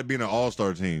 without it being an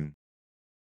all-star team.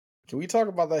 Can we talk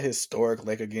about that historic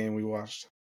Laker game we watched?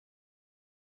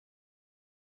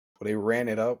 Where they ran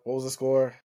it up. What was the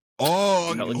score?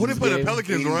 Oh, who they play? The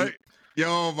Pelicans, right?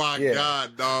 Yo, my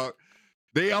God, dog.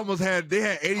 They almost had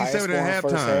 87 at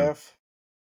halftime.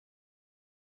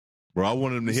 Bro, I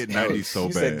wanted them to hit 90 so bad.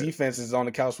 You said defense is on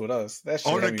the couch with us. That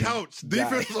shit on the couch.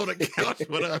 Defense is on the couch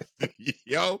with us.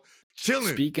 Yo,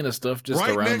 chilling. Speaking of stuff just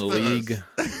right around the league,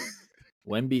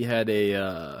 Wemby had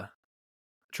a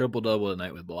triple-double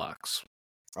tonight with blocks.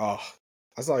 Oh,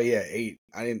 I saw he had 8.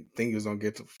 I didn't think he was going to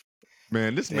get to...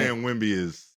 Man, this man Wemby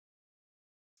is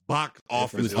box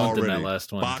office already. That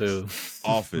last one, box too.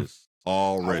 office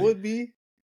already. I would be.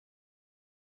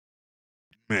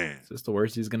 Man. It's just the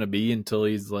worst he's going to be until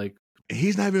he's like...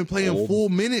 He's not even playing full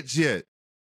minutes yet.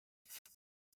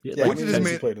 Yeah, wait till this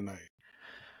man play tonight.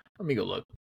 Let me go look.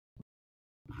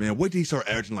 Man, wait till he start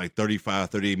averaging like 35,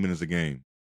 38 minutes a game.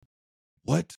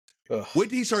 What? Ugh. Wait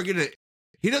till he start getting it.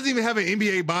 He doesn't even have an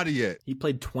NBA body yet. He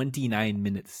played 29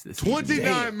 minutes this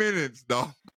 29 minutes,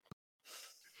 dog.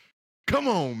 Come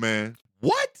on, man.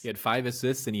 What? He had 5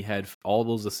 assists, and he had all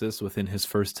those assists within his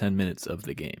first 10 minutes of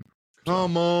the game.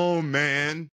 Come on,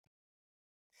 man.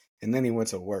 And then he went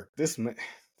to work. This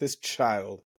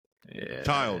child. Yeah,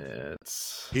 child.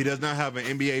 He does not have an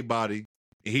NBA body.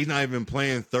 He's not even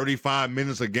playing 35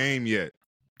 minutes a game yet.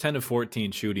 10 of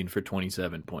 14 shooting for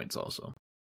 27 points also.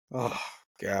 Oh,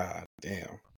 God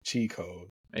damn. Cheat code.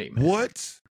 Hey, man.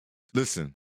 What?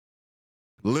 Listen,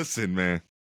 man.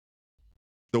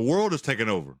 The world is taking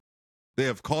over. They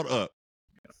have caught up.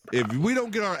 If we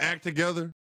don't get our act together,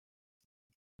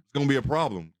 it's going to be a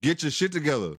problem. Get your shit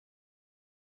together,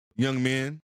 young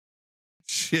men.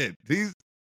 Shit. These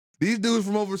dudes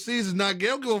from overseas is not, they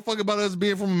don't give a fuck about us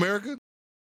being from America.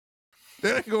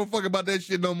 They ain't gonna fuck about that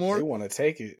shit no more. They want to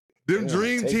take it. Them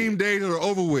dream team days are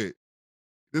over with.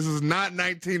 This is not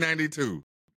 1992.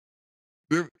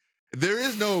 There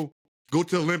is no go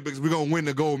to the Olympics, we're gonna win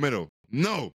the gold medal.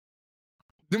 No.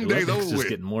 Them days over just with.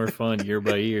 Getting more fun year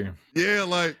by year. Yeah,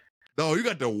 like, no, you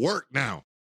got to work now.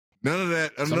 None of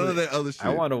that other shit.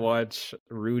 I want to watch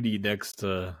Rudy next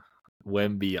to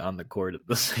Wemby on the court at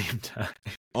the same time.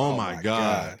 Oh my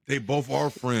God. They both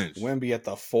are French. Wemby at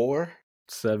the 4.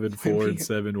 7-4 and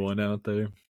 7-1 out there.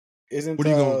 Isn't what are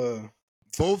you going?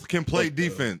 Both can play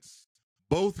defense.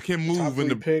 Both can move in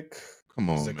the pick. Come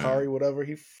on, Zakari, man. Whatever,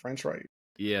 he French, right?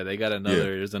 Yeah, they got another. Yeah.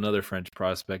 There's another French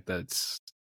prospect that's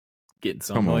getting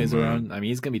some noise around. I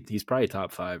mean, he's probably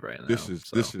top 5 right now. This is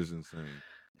insane.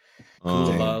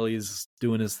 Koulibaly's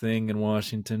doing his thing in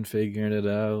Washington, figuring it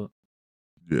out.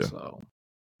 Yeah. So.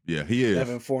 Yeah, he is.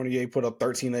 Evan Fournier put up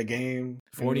 13 a game.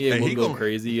 Fournier will go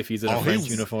crazy if he's in a French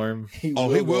uniform. He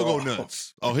will go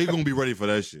nuts. Oh, he's going to be ready for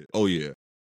that shit. Oh, yeah.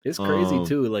 It's crazy,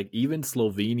 too. Like, even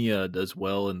Slovenia does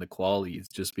well in the qualies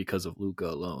just because of Luka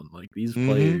alone. Like, these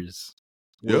players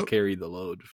will carry the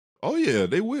load. Oh, yeah,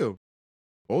 they will.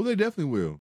 Oh, they definitely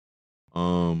will.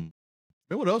 Man,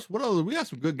 what else? We got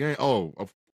some good games. Oh,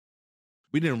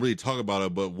 we didn't really talk about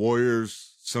it, but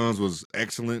Warriors Suns was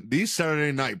excellent. These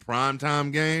Saturday night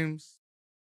primetime games,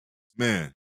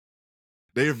 man,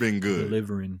 they've been good.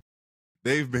 Delivering.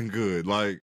 They've been good.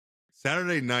 Like,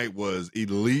 Saturday night was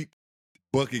elite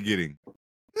bucket getting.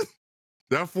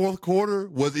 That fourth quarter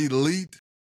was elite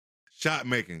shot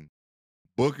making.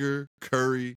 Booker,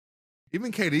 Curry,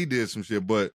 even KD did some shit,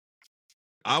 but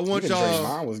I want even y'all.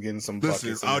 Draymond was getting some buckets.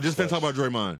 Listen, I was just going to talk about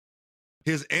Draymond.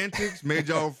 His antics made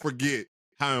y'all forget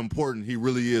how important he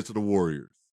really is to the Warriors.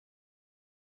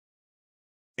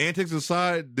 Antics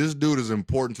aside, this dude is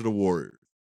important to the Warriors.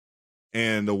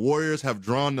 And the Warriors have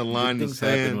drawn the line in the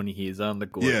sand. When he's on the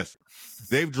court. Yes.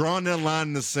 They've drawn their line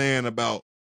in the sand about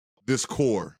this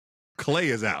core. Clay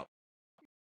is out.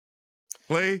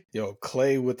 Clay? Yo,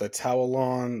 Clay with the towel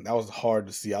on, that was hard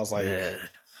to see. I was like,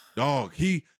 dog,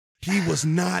 he was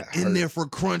not in there for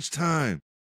crunch time.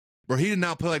 Bro, he did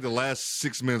not play like the last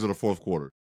 6 minutes of the fourth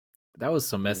quarter. That was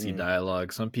some messy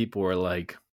dialogue. Some people were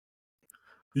like,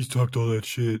 he's talked all that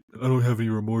shit. I don't have any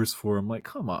remorse for him. Like,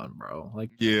 come on, bro.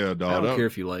 Like, yeah, dog. I don't care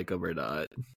if you like him or not.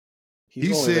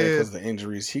 He only there because of the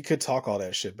injuries. He could talk all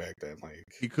that shit back then. Like,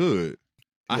 he could.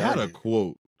 I had a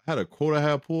quote I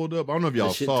had pulled up. I don't know if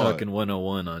y'all shit saw talking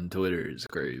 101 on Twitter is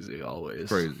crazy. Always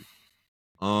crazy.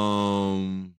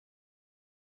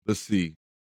 Let's see.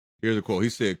 Here's a quote. He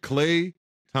said, Klay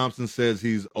Thompson says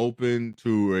he's open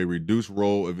to a reduced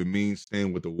role if it means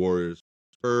staying with the Warriors.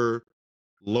 Per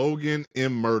Logan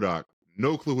M. Murdoch.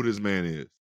 No clue who this man is.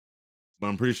 But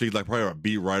I'm pretty sure he's like probably a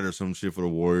beat writer or some shit for the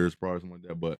Warriors, probably something like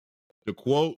that. But the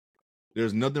quote,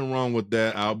 there's nothing wrong with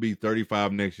that. I'll be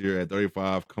 35 next year at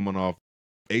 35, coming off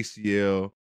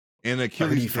ACL and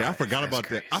Achilles. I forgot about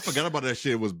that. I forgot about that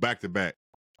shit. It was back to back.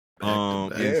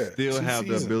 And still have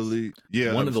the ability.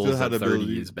 Yeah, one of those at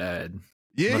 30 is bad.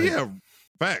 Yeah, yeah.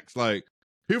 Facts. Like,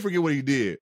 he'll forget what he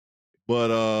did. But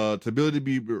to ability to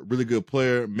be a really good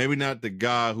player, maybe not the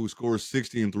guy who scores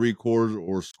 60 in 3/4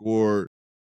 or scored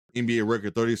NBA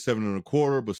record 37 and a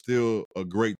quarter, but still a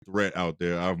great threat out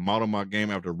there. I've modeled my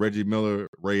game after Reggie Miller,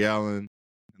 Ray Allen,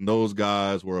 and those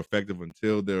guys were effective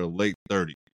until their late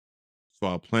 30s. So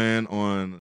I plan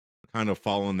on kind of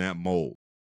following that mold.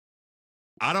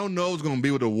 I don't know what's going to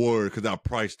be with the Warriors because our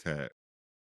price tag.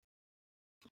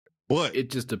 But it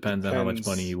just depends on how much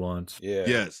money he wants. Yeah.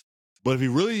 Yes. But if he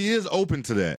really is open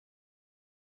to that,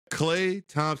 Klay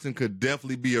Thompson could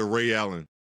definitely be a Ray Allen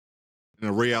in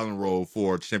a Ray Allen role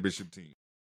for a championship team.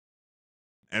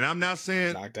 And I'm not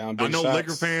saying, knock down I big know shots,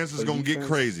 Laker fans is going to get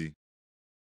crazy.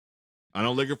 I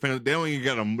know Laker fans, they ain't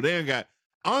got,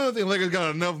 I don't think Lakers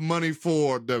got enough money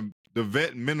for the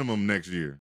vet minimum next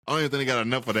year. I don't even think they got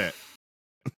enough of that.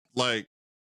 Like,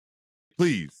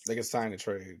 please. They can sign a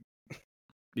trade.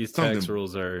 These tax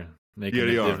rules are making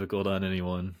it difficult on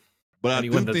anyone. But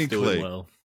anyone I do think Clay. Well.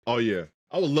 Oh, yeah.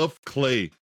 I would love Clay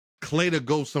to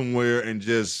go somewhere and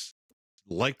just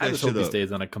light that shit up. I just hope he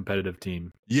stays on a competitive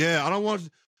team. Yeah,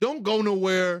 don't go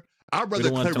nowhere. I'd rather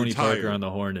Clay want Tony retire. Parker on the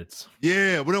Hornets.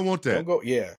 Yeah, we don't want that.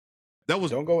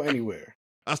 Don't go anywhere.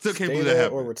 I still can't believe that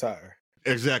happened. Or retire.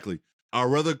 Exactly. I'd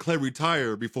rather Clay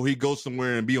retire before he goes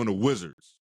somewhere and be on the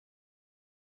Wizards.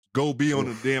 Go be on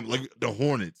the damn, like the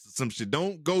Hornets, some shit.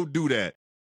 Don't go do that.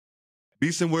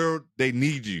 Be somewhere they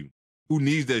need you. Who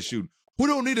needs that shooter? Who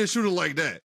don't need a shooter like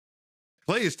that?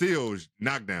 Clay is still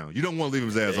knocked down. You don't want to leave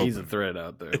his ass open. He's a threat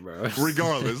out there, bro.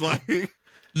 Regardless, like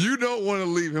you don't want to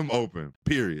leave him open.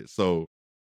 Period. So,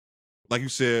 like you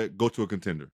said, go to a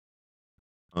contender.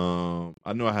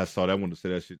 I know I saw that. I wanted to say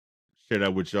that shit. Share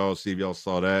that with y'all. See if y'all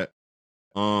saw that.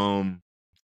 Let's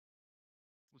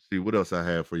see what else I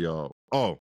have for y'all.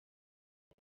 Oh,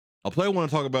 a player I want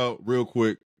to talk about real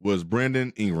quick was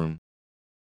Brandon Ingram,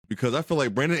 because I feel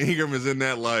like Brandon Ingram is in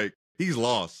that, like, he's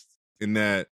lost in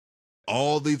that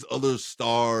all these other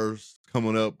stars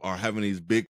coming up are having these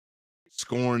big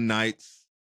scoring nights,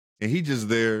 and he just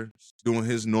there doing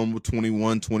his normal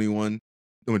 21, 22,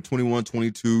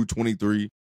 23.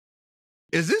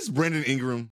 Is this Brandon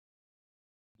Ingram?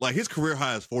 Like, his career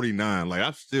high is 49. Like,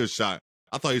 I'm still shocked.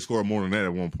 I thought he scored more than that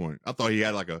at one point. I thought he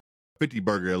had like a 50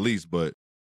 burger at least, but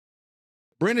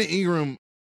Brandon Ingram,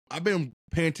 I've been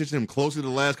paying attention to him closely the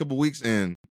last couple of weeks,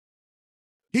 and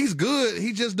he's good.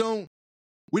 He just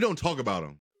we don't talk about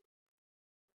him.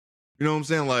 You know what I'm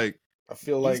saying? Like, I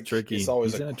feel like it's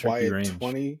always a quiet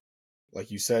 20.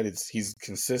 Like you said, he's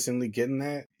consistently getting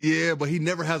that. Yeah, but he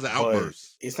never has an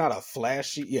outburst. It's not a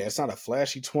flashy. Yeah, it's not a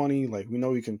flashy 20. Like, we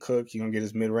know he can cook. He's gonna get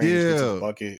his mid range, get to the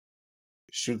bucket,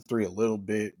 shoot three a little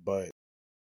bit, but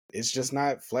it's just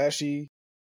not flashy.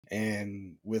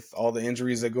 And with all the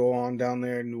injuries that go on down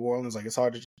there in New Orleans, like, it's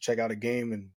hard to check out a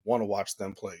game and want to watch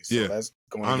them play. So that's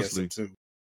going against him too.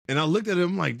 And I looked at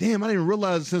him like, damn, I didn't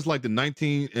realize since like the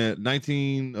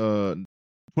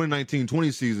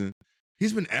 2019-20 season,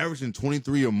 he's been averaging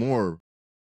 23 or more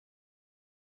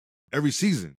every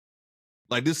season.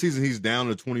 Like, this season, he's down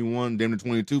to 21, damn to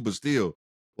 22, but still,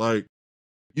 like,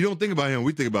 you don't think about him.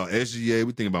 We think about SGA,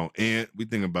 we think about Ant, we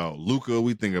think about Luka,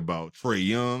 we think about Trae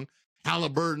Young,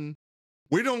 Halliburton.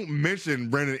 We don't mention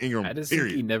Brandon Ingram. I just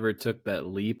think he never took that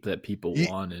leap that people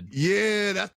wanted.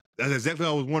 Yeah, that's exactly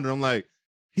what I was wondering. I'm like,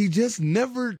 he just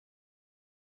never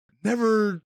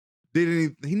did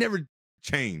anything. He never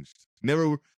changed.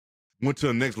 Never went to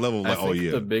the next level. Like, I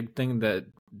think the big thing that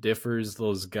differs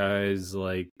those guys,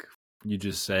 like you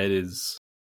just said, is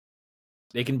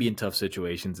they can be in tough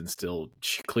situations and still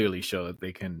clearly show that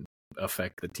they can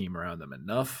affect the team around them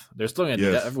enough. They're still going to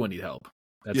need that. Everyone needs help.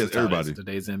 That's everybody in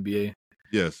today's NBA.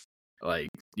 Yes. Like,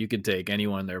 you could take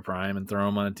anyone in their prime and throw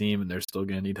them on a team, and they're still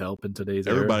going to need help in today's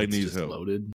era. Everybody needs help.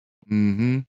 Loaded.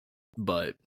 Mm-hmm.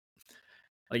 But,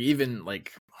 like, even,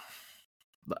 like,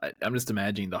 I'm just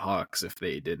imagining the Hawks, if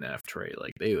they didn't have Trae,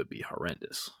 like, they would be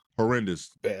horrendous.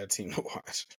 Bad team to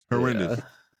watch. Horrendous. Yeah.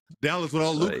 Dallas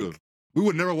without Luka. We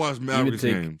would never watch Mavericks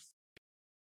games.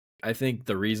 I think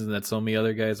the reason that so many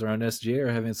other guys around SGA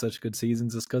are having such good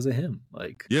seasons is because of him.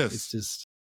 Like, it's just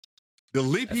the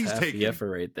leap he's taking. The effort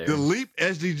right there. The leap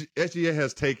SGA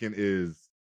has taken is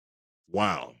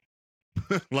wow.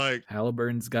 Like,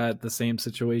 Halliburton's got the same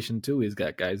situation too. He's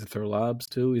got guys that throw lobs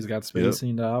too. He's got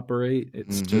spacing to operate.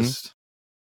 It's just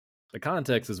the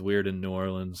context is weird in New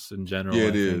Orleans in general. Yeah,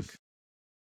 it is.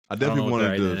 I definitely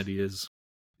wanted to. Identity is.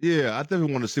 Yeah, I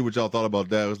definitely want to see what y'all thought about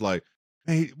that. It was like,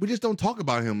 hey, we just don't talk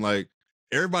about him. Like,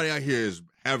 everybody out here is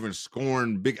having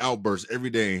scoring big outbursts every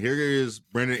day. And here is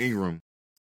Brandon Ingram,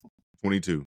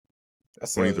 22.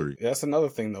 That's 23. That's another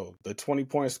thing, though. The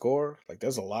 20-point score, like,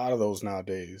 there's a lot of those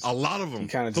nowadays. A lot of them. He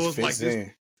kind of just fits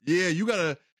in. Yeah, you want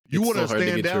to stand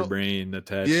to get out. Your brain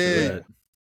attached to that.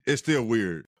 It's still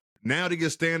weird. Now to get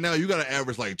stand out, you got to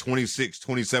average like 26,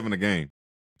 27 a game,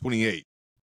 28.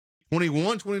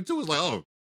 21, 22 is like, oh,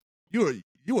 you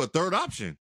a third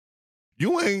option.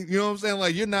 You ain't, you know what I'm saying?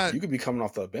 Like, you're not. You could be coming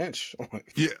off the bench.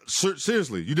 Yeah,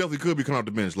 seriously. You definitely could be coming off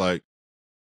the bench. Like,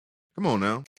 come on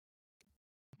now.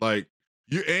 Like,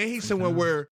 and he's somewhere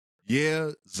where,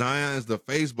 Zion is the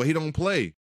face, but he don't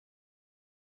play.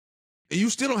 And you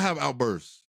still don't have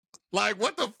outbursts. Like,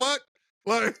 what the fuck?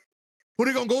 Like, what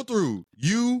are they going to go through?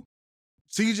 You,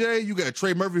 CJ, you got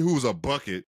Trey Murphy, who's a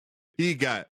bucket. He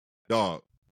got, dog,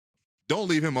 don't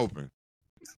leave him open.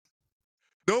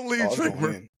 Don't leave Trey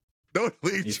Burke. Don't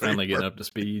leave He's Trey finally getting Burke. up to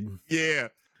speed. Yeah,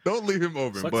 don't leave him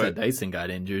open. Sucks that Dyson got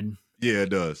injured. Yeah, it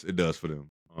does. It does for them.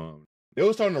 They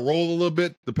were starting to roll a little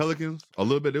bit, the Pelicans, a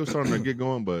little bit. They were starting to get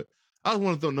going, but I just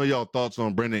wanted to know y'all thoughts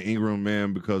on Brandon Ingram,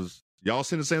 man, because y'all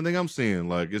seeing the same thing I'm seeing.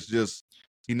 Like, it's just,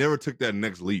 he never took that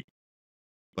next leap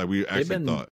like we actually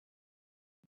thought.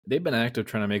 They've been active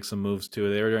trying to make some moves,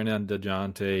 too. They were running on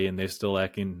DeJounte, and they're still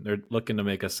they're looking to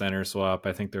make a center swap.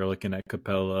 I think they're looking at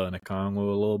Capella and Okongwu a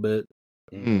little bit.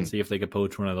 See if they could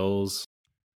poach one of those.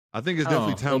 I think it's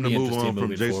definitely time to move on from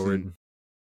Jason. Forward.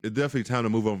 It's definitely time to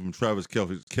move on from Travis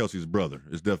Kelce's brother.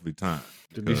 It's definitely time.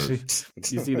 Did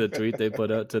you see the tweet they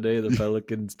put out today, the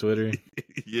Pelicans Twitter?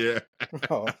 Yeah.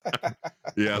 Oh.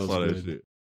 Yeah, I saw that shit.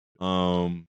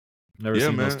 Never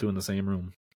seen those two in the same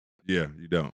room. Yeah, you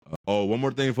don't. One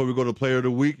more thing before we go to Player of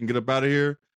the Week and get up out of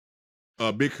here.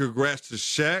 Big congrats to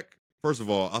Shaq. First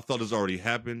of all, I thought this already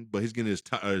happened, but he's getting his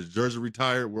jersey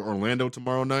retired with Orlando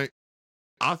tomorrow night.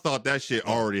 I thought that shit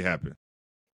already happened.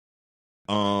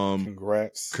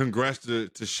 Congrats to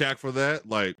Shaq for that.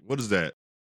 Like, what is that?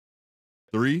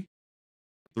 Three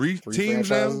teams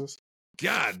now?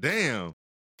 God damn.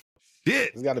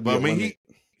 Shit. It's gotta be I mean,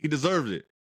 he deserves it.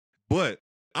 But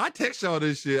I text y'all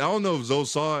this shit. I don't know if Zoe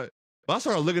saw it, but I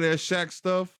started looking at Shaq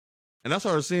stuff, and I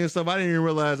started seeing stuff I didn't even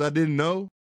realize I didn't know.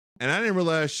 And I didn't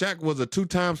realize Shaq was a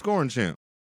 2-time scoring champ.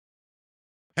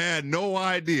 Had no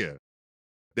idea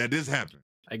that this happened.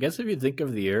 I guess if you think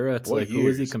of the era, it's like, who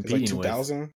was he competing with?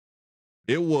 2000?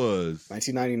 It was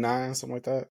 1999, something like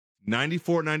that.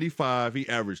 94, 95. He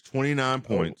averaged 29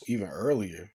 points. Even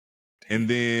earlier. And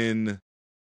then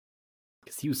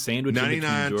because he was sandwiched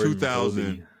 99,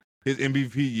 2000. His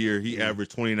MVP year, he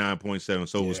averaged 29.7,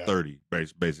 so it was 30,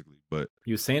 basically. But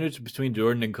he was sandwiched between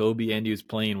Jordan and Kobe, and he was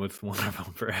playing with one of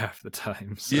them for half the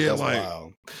time. So yeah, like,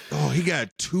 wild. He got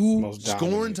 2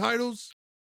 scoring titles.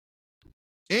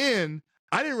 And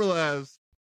I didn't realize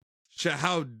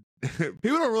how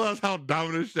people don't realize how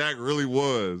dominant Shaq really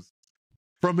was.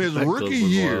 From his rookie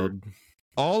year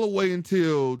all the way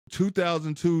until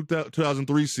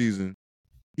 2002-2003 season,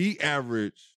 he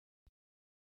averaged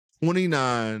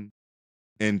 29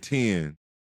 and 10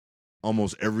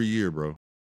 almost every year, bro.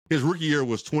 His rookie year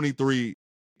was 23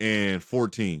 and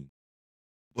 14.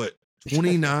 But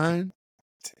 29,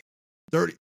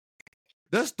 30,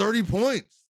 that's 30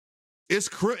 points. It's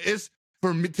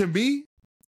for me, to me,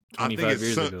 25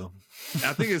 years ago.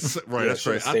 I think it's right. That's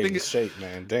right. I think it's shape,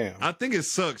 man. Damn. I think it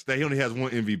sucks that he only has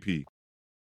one MVP.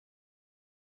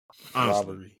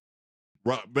 Honestly.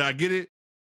 Robbery. But I get it.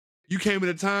 You came at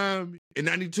a time in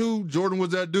 '92. Jordan was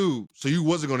that dude, so you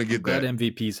wasn't going to get that.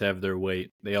 MVPs have their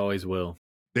weight. They always will.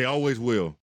 They always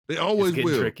will. They always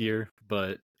will. Trickier,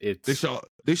 but it's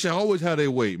they shall always have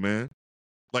their weight, man.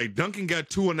 Like Duncan got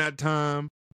 2 in that time.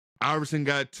 Iverson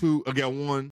got 2. Got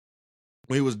 1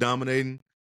 when he was dominating.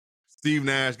 Steve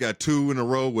Nash got 2 in a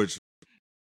row, which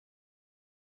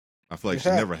I feel like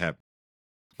should never happen.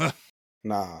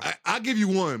 Nah. I'll give you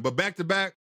 1, but back to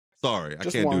back, sorry, I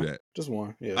can't do that. Just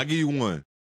 1, yeah. I'll give you 1.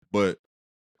 But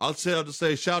I'll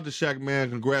say shout out to Shaq,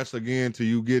 man. Congrats again to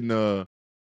you getting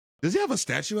does he have a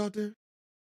statue out there?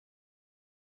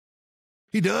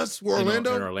 He does? For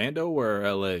Orlando? In Orlando or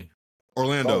LA?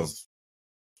 Orlando.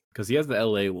 Because he has the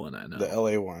LA one, I know. The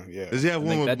LA one, yeah. Does he have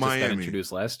one with that Miami? Just got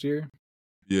introduced last year?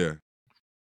 Yeah.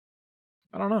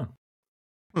 I don't know.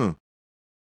 Huh.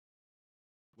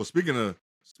 Well, speaking of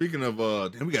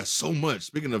damn, we got so much.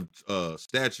 Speaking of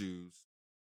statues,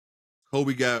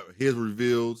 Kobe got his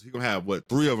revealed. He's gonna have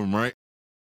 3 of them, right?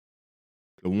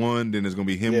 The one, then there's gonna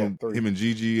be him and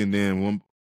Gigi, and then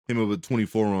him with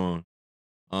 24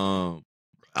 on.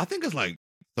 I think it's like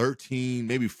 13,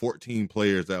 maybe 14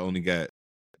 players that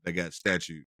got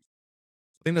statues.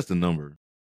 I think that's the number.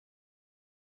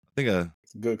 I think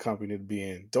it's a good company to be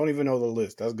in. Don't even know the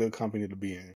list. That's good company to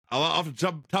be in. Off the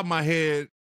top of my head,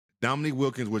 Dominique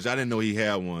Wilkins, which I didn't know he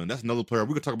had one. That's another player.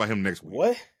 We could talk about him next week.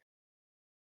 What?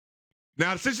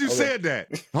 Now, since you said that,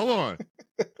 hold on.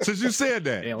 Since you said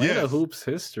that, Atlanta hoops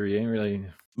history ain't really.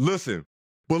 Listen,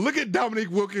 but look at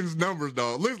Dominique Wilkins' numbers,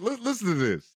 dog. Listen to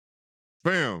this,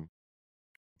 fam.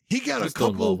 He got He's a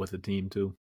couple involved with the team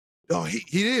too. Oh, he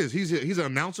is. He's an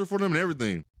announcer for them and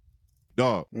everything,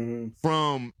 dog. Mm-hmm.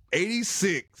 From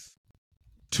 86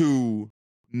 to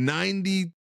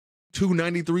 92,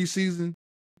 93 season,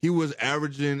 he was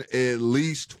averaging at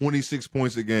least 26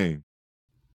 points a game.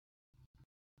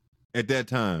 At that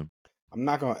time. I'm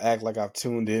not going to act like I've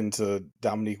tuned into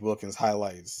Dominique Wilkins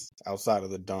highlights outside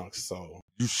of the dunks, so.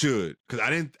 You should, because I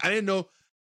didn't know.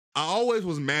 I always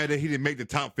was mad that he didn't make the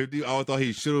top 50. I always thought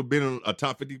he should have been a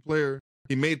top 50 player.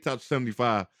 He made top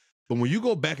 75. But when you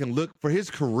go back and look for his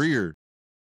career,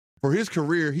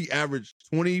 he averaged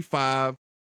 25,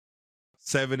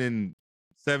 7 and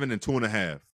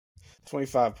 2.5.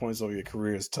 25 points over your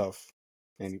career is tough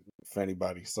for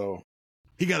anybody. So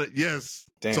he got it. Yes.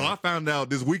 Damn. So I found out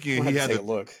this weekend he had a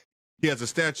look. He has a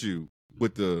statue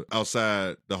with the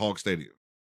outside the Hawk Stadium.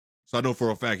 So I know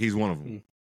for a fact he's one of them.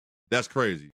 That's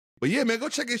crazy. But yeah, man, go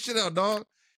check his shit out, dog.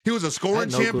 He was a scoring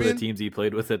champion. Clue the teams he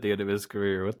played with at the end of his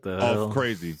career. What the hell?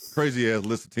 Crazy ass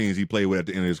list of teams he played with at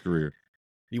the end of his career.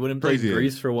 He went and played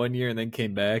Greece for 1 year and then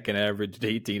came back and averaged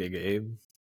 18 a game.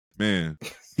 Man,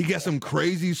 he got some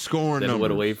crazy scoring then numbers.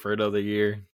 Went away for another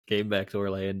year. Came back to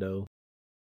Orlando.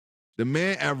 The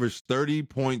man averaged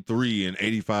 30.3 and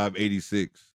 85-86.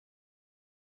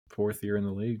 4th year in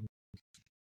the league.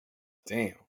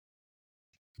 Damn.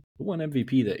 Who won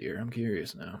MVP that year? I'm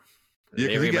curious now. Yeah,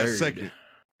 because he got second.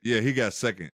 Yeah, he got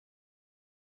second.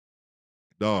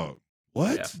 Dog.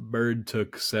 What? Yeah, Bird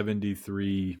took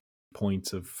 73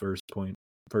 points of first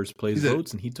place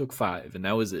votes, and he took 5, and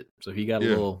that was it. So he got a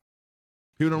little.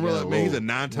 People don't realize, man, he's a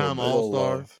 9-time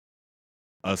All-Star,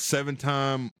 a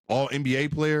 7-time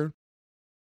All-NBA player.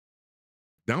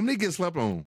 Dominique gets slept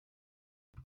on.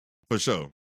 For sure.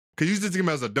 Because you just think him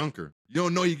as a dunker. You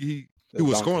don't know he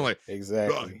was scoring like.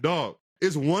 Exactly. Dog,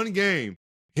 it's one game.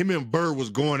 Him and Bird was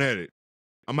going at it.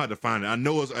 I'm about to find it. I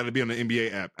know it's got to be on the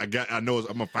NBA app. I'm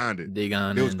gonna find it. Dig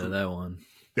on into that one.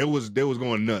 They was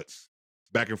going nuts,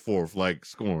 back and forth, like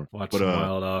scoring. Watch the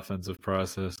wild offensive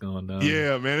process going down.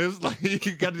 Yeah, man, it's like you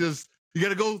got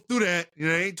to go through that. You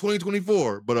know, it ain't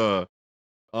 2024, but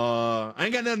I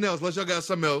ain't got nothing else. Unless y'all got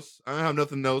something else, I don't have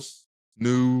nothing else,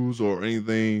 news or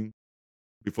anything.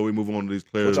 Before we move on to these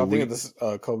players, what y'all think of this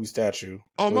Kobe statue?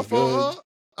 Oh, my fault.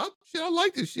 I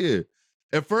like this shit.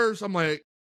 At first, I'm like,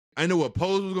 I know what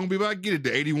pose was gonna be, but I get it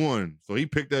to 81. So he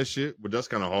picked that shit, but that's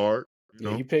kind of hard. You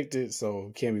know? He picked it,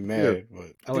 so can't be mad. Yeah.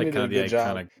 But I like kind of the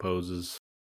iconic poses,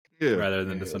 rather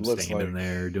than just standing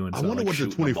there doing. I wonder what the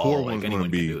 24 one's gonna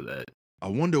be. Do that. I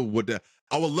wonder what that.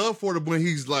 I would love for it when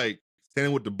he's like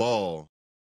standing with the ball,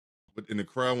 but in the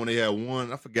crowd when they had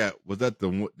one. I forgot. Was that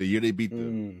the year they beat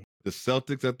the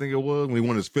Celtics? I think it was when he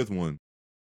won his 5th one.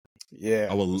 Yeah,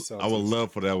 I would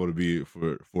love for that to be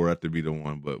for that to be the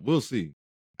one, but we'll see.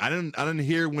 I didn't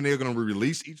hear when they're gonna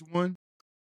release each one.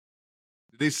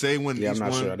 Did they say when? Yeah, I'm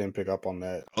not sure. I didn't pick up on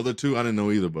that. Other two, I didn't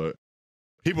know either. But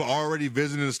people are already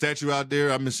visiting the statue out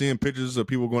there. I've been seeing pictures of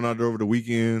people going out there over the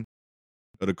weekend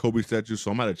of the Kobe statue,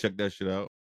 so I'm gonna check that shit out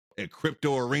at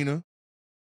Crypto Arena,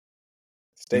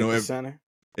 Staples Center.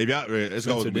 If y'all, it's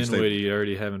going to be Dinwiddie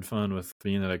already having fun with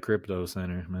being at a crypto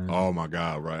center, man. Oh my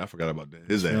God, right? I forgot about that.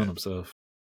 He's feeling himself.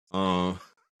 But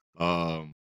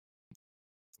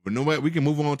no matter, we can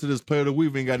move on to this player of the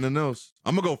week. We ain't got nothing else.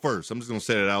 I'm gonna go first. I'm just gonna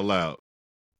say it out loud.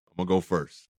 I'm gonna go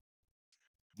first.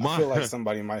 I feel like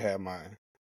somebody might have mine.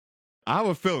 I have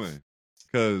a feeling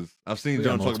because I've seen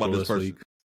Jonah talk about this person. Week.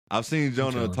 I've seen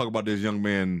Jonah talk about this young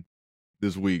man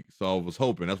this week, so I was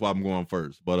hoping. That's why I'm going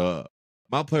first. But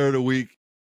my player of the week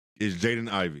is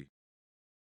Jaden Ivey.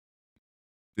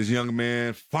 This young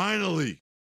man finally,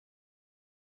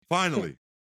 for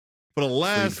the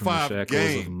last 5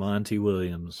 games, Monty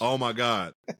Williams. Oh my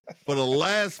God! For the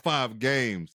last 5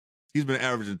 games, he's been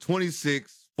averaging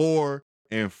 26, 4,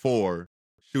 and 4,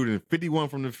 shooting 51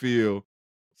 from the field,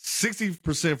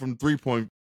 60% from 3-point,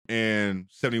 and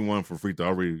 71 for free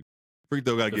throw. Free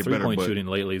throw got to get better. 3-point shooting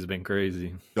lately has been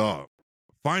crazy. Dog,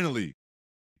 finally,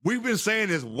 we've been saying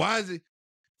this. Why is it?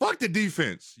 Fuck the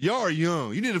defense. Y'all are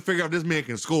young. You need to figure out this man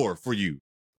can score for you.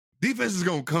 Defense is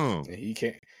gonna come. And he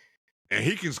can. And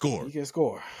he can score. He can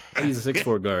score. He's a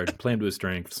 6'4" guard. Play him to his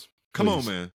strengths. Come on,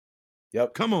 man.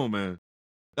 Yep. Come on, man.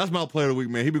 That's my player of the week,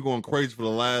 man. He been going crazy for the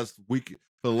last week,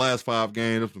 for the last 5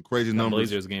 games. There's some crazy numbers.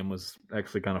 The Blazers game was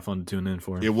actually kind of fun to tune in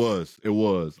for. It was. He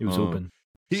was open.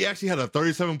 He actually had a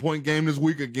 37-point game this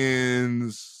week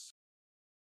against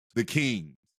the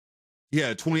Kings. He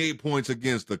had 28 points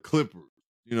against the Clippers.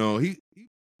 You know, he's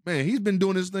been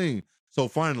doing his thing. So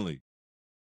finally,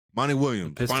 Monty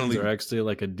Williams. The Pistons are actually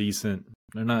like a decent.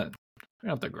 They're not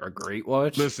a great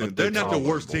watch. Listen, they're not the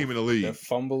worst team in the league. They're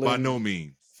fumbling by no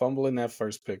means. Fumbling that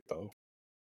first pick though.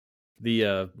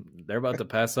 They're about to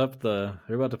pass up the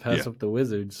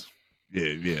Wizards.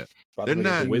 Yeah. They're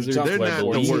not. The Wizards. They're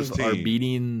not the worst team. Are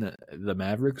beating the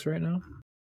Mavericks right now.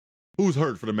 Who's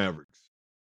hurt for the Mavericks?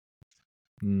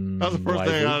 That's the first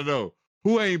thing I know.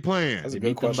 Who ain't playing? That's a good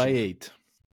beat question. Them by 8.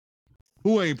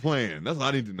 Who ain't playing? That's all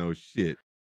I need to know. Shit.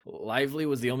 Lively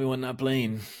was the only one not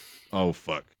playing. Oh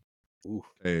fuck. Ooh.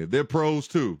 Hey, they're pros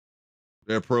too.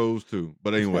 They're pros too.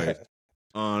 But anyways,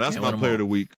 that's my player of the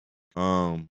week. Where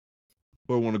I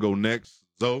want to go next?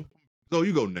 Zoe,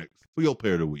 you go next. Who your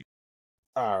player of the week?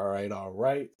 All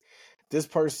right. This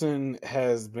person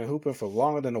has been hooping for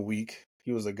longer than a week.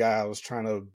 He was a guy I was trying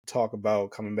to talk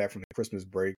about coming back from the Christmas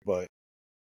break, but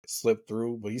slipped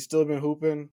through. But he's still been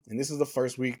hooping, and this is the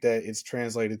first week that it's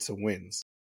translated to wins.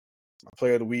 My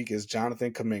player of the week is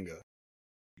Jonathan Kuminga.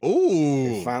 Ooh,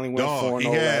 he finally went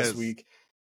 4-0 last week.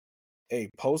 Hey,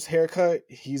 post haircut,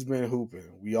 he's been hooping.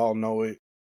 We all know it.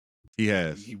 He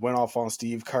has. He went off on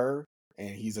Steve Kerr, and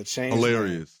he's a change.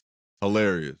 Hilarious.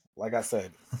 Like I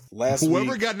said, last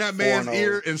Whoever week, got in that man's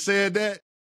ear and said that,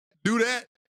 do that.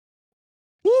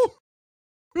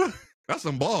 Woo! That's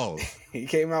some balls. He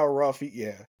came out rough.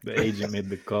 The agent made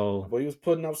the call. But he was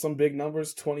putting up some big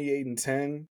numbers, 28 and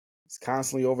 10. He's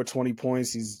constantly over 20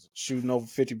 points. He's shooting over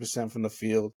 50% from the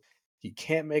field. He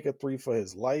can't make a three for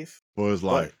his life.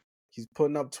 He's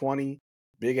putting up 20.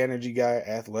 Big energy guy,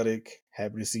 athletic.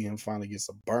 Happy to see him finally get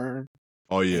some burn.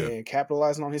 Oh, yeah. And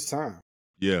capitalizing on his time.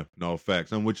 Yeah, no,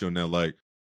 facts. I'm with you on that. Like,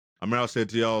 I mean, I said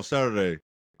to y'all Saturday,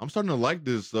 I'm starting to like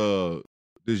this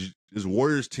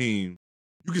Warriors team.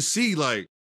 You can see, like,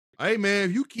 hey, man,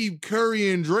 if you keep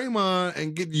Curry and Draymond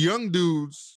and get young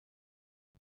dudes.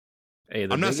 Hey,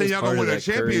 I'm not saying y'all going to win a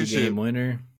championship. Curry game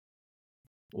winner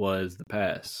was the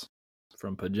pass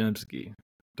from Podziemski.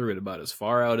 Threw it about as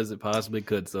far out as it possibly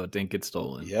could so it didn't get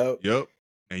stolen. Yep.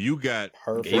 And you got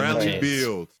Bradley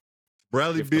Beal.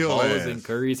 If the ball is in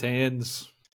Curry's hands,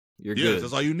 you're good. Yes,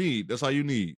 that's all you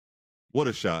need. What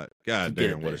a shot. God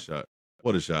damn, what a shot.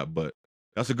 What a shot. But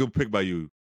that's a good pick by you.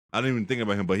 I didn't even think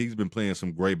about him, but he's been playing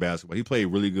some great basketball. He played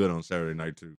really good on Saturday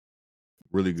night, too.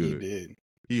 Really good. He did.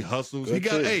 He hustles. He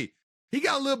got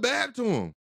a little bag to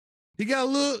him. He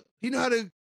know how to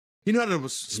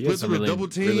split through a double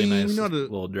team. Really nice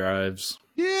little drives.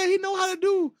 Yeah, he know how to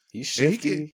do. He's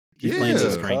shifty. He's playing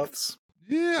his strengths.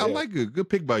 Yeah, I like it. Good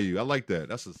pick by you. I like that.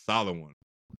 That's a solid one.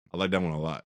 I like that one a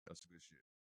lot. That's good shit.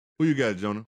 Who you got,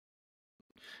 Jonah?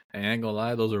 I ain't gonna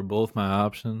lie, those are both my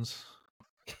options.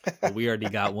 But we already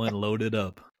got one loaded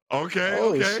up. Okay.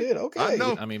 Holy shit, okay. I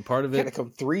know. I mean, part of it. Gotta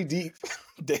come 3 deep.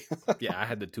 Yeah, I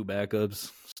had the 2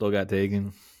 backups. Still got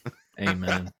taken.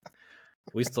 Amen.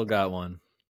 We still got one.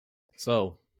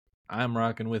 So, I'm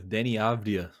rocking with Denny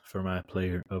Avdia for my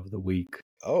player of the week.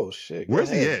 Oh, shit. Where's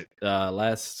he at?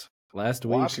 Last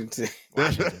week. Washington.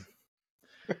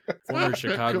 Former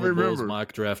Chicago Bulls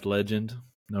mock draft legend,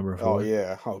 number 4. Oh,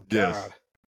 yeah. Oh, God.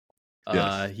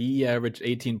 Yes. He averaged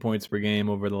 18 points per game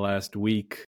over the last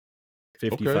week,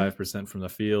 55% from the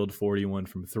field, 41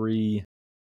 from 3.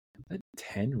 That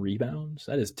 10 rebounds?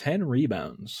 That is 10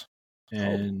 rebounds.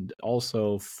 And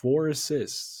also 4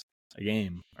 assists a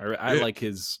game. I like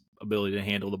his ability to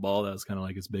handle the ball. That was kind of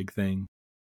like his big thing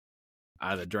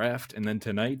out of the draft. And then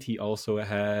tonight he also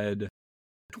had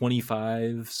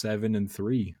 25, 7, and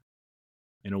 3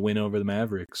 in a win over the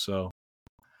Mavericks. So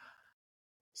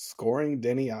scoring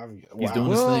Denny Avdia. He's doing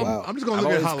his thing. Wow. I'm just going to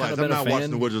look at highlights. I'm not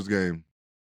watching the Wizards game.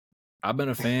 I've been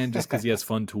a fan just because he has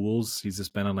fun tools. He's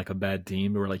just been on like a bad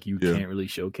team where like you can't really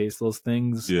showcase those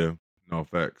things. Yeah, no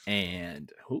facts.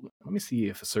 And let me see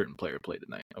if a certain player played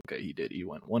tonight. Okay, he did. He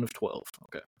went 1 of 12.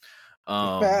 Okay.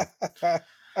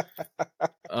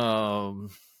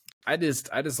 I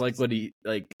just like what he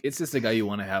like. It's just a guy you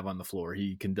want to have on the floor.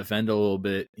 He can defend a little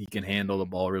bit. He can handle the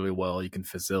ball really well. He can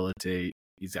facilitate.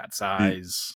 He's got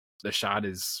size. The shot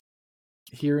is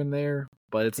here and there,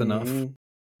 but it's enough.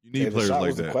 You need players like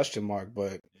was that. A question mark,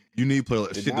 but you need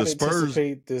players. Like the Spurs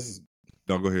anticipate this.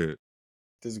 No, go ahead.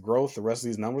 This growth, the rest of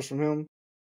these numbers from him.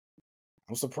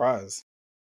 I'm surprised.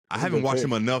 I haven't watched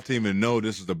him enough to even know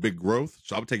this is a big growth,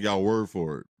 so I'll take y'all word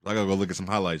for it. I gotta go look at some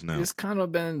highlights now. It's kind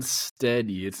of been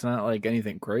steady. It's not like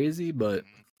anything crazy, but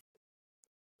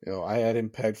I had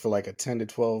him pegged for like a 10 to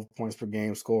 12 points per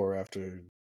game score after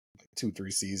like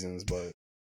 2-3 seasons. But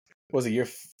was it year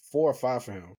 4 or 5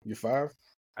 for him? Year 5?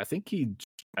 I think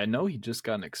I know he just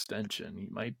got an extension. He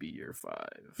might be year 5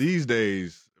 these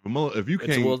days. If you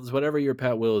can't, it's whatever year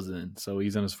Pat Will's in. So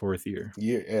he's in his 4th year.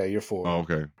 Year 4. Oh,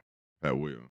 okay, Pat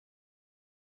Will.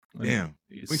 Damn,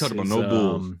 we talked about no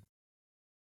Bulls.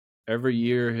 Every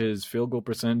year, his field goal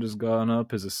percentage has gone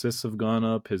up, his assists have gone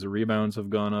up, his rebounds have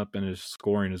gone up, and his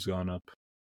scoring has gone up.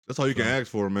 That's all you can ask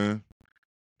for, man.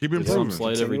 Keep improving. Some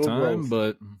slight every time,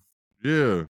 but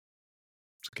yeah,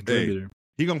 it's a contributor. Hey,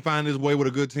 he gonna find his way with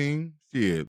a good team.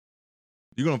 Shit,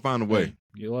 you gonna find a way. Hey,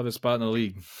 you'll have a spot in the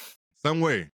league, some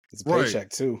way. It's a paycheck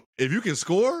too. If you can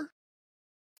score,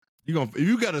 if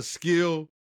you got a skill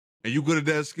and you good at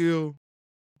that skill,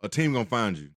 a team gonna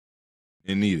find you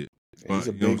and need it. He's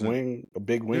a big wing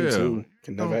too.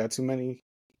 Can never have too many.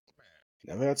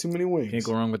 Never had too many wings. Can't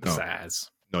go wrong with the size.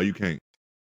 No, you can't.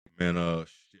 Man,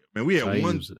 shit. Man, we had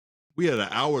we had an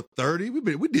hour 30.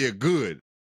 We did good.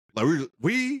 Like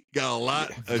we got a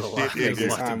lot of shit in here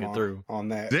to get through on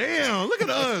that. Damn, look at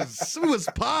us. We was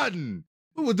podding.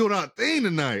 We was doing our thing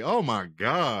tonight. Oh my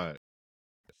God.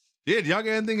 Shit, y'all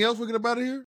got anything else we get about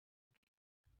here?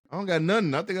 I don't got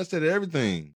nothing. I think I said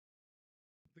everything.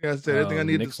 I think I said everything I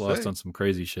needed to say. Nick's lost on some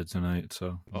crazy shit tonight,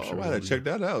 so I'm sure I gotta check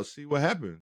that out. See what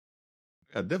happened.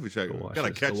 I definitely check it.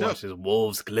 Gotta catch up. Watch this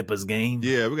Wolves Clippers game.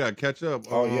 Yeah, we gotta catch up.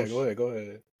 Oh yeah, go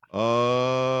ahead.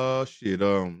 Shit.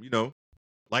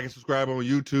 Like and subscribe on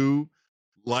YouTube.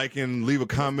 Like and leave a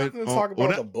comment. Talk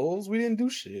about the Bulls. We didn't do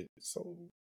shit. So.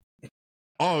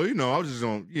 Oh, I was just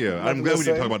on. Yeah, I'm glad we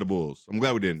didn't talk about the Bulls. I'm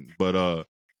glad we didn't. But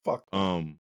fuck.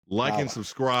 Like and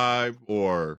subscribe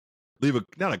or leave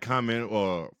not a comment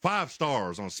or 5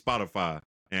 stars on Spotify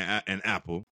and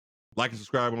Apple. Like and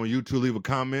subscribe on YouTube. Leave a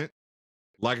comment.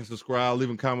 Like and subscribe. Leave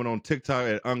a comment on TikTok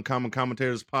at Uncommon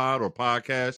Commentators Pod or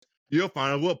Podcast. You'll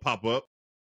find it. We'll pop up.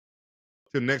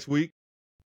 Till next week.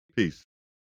 Peace.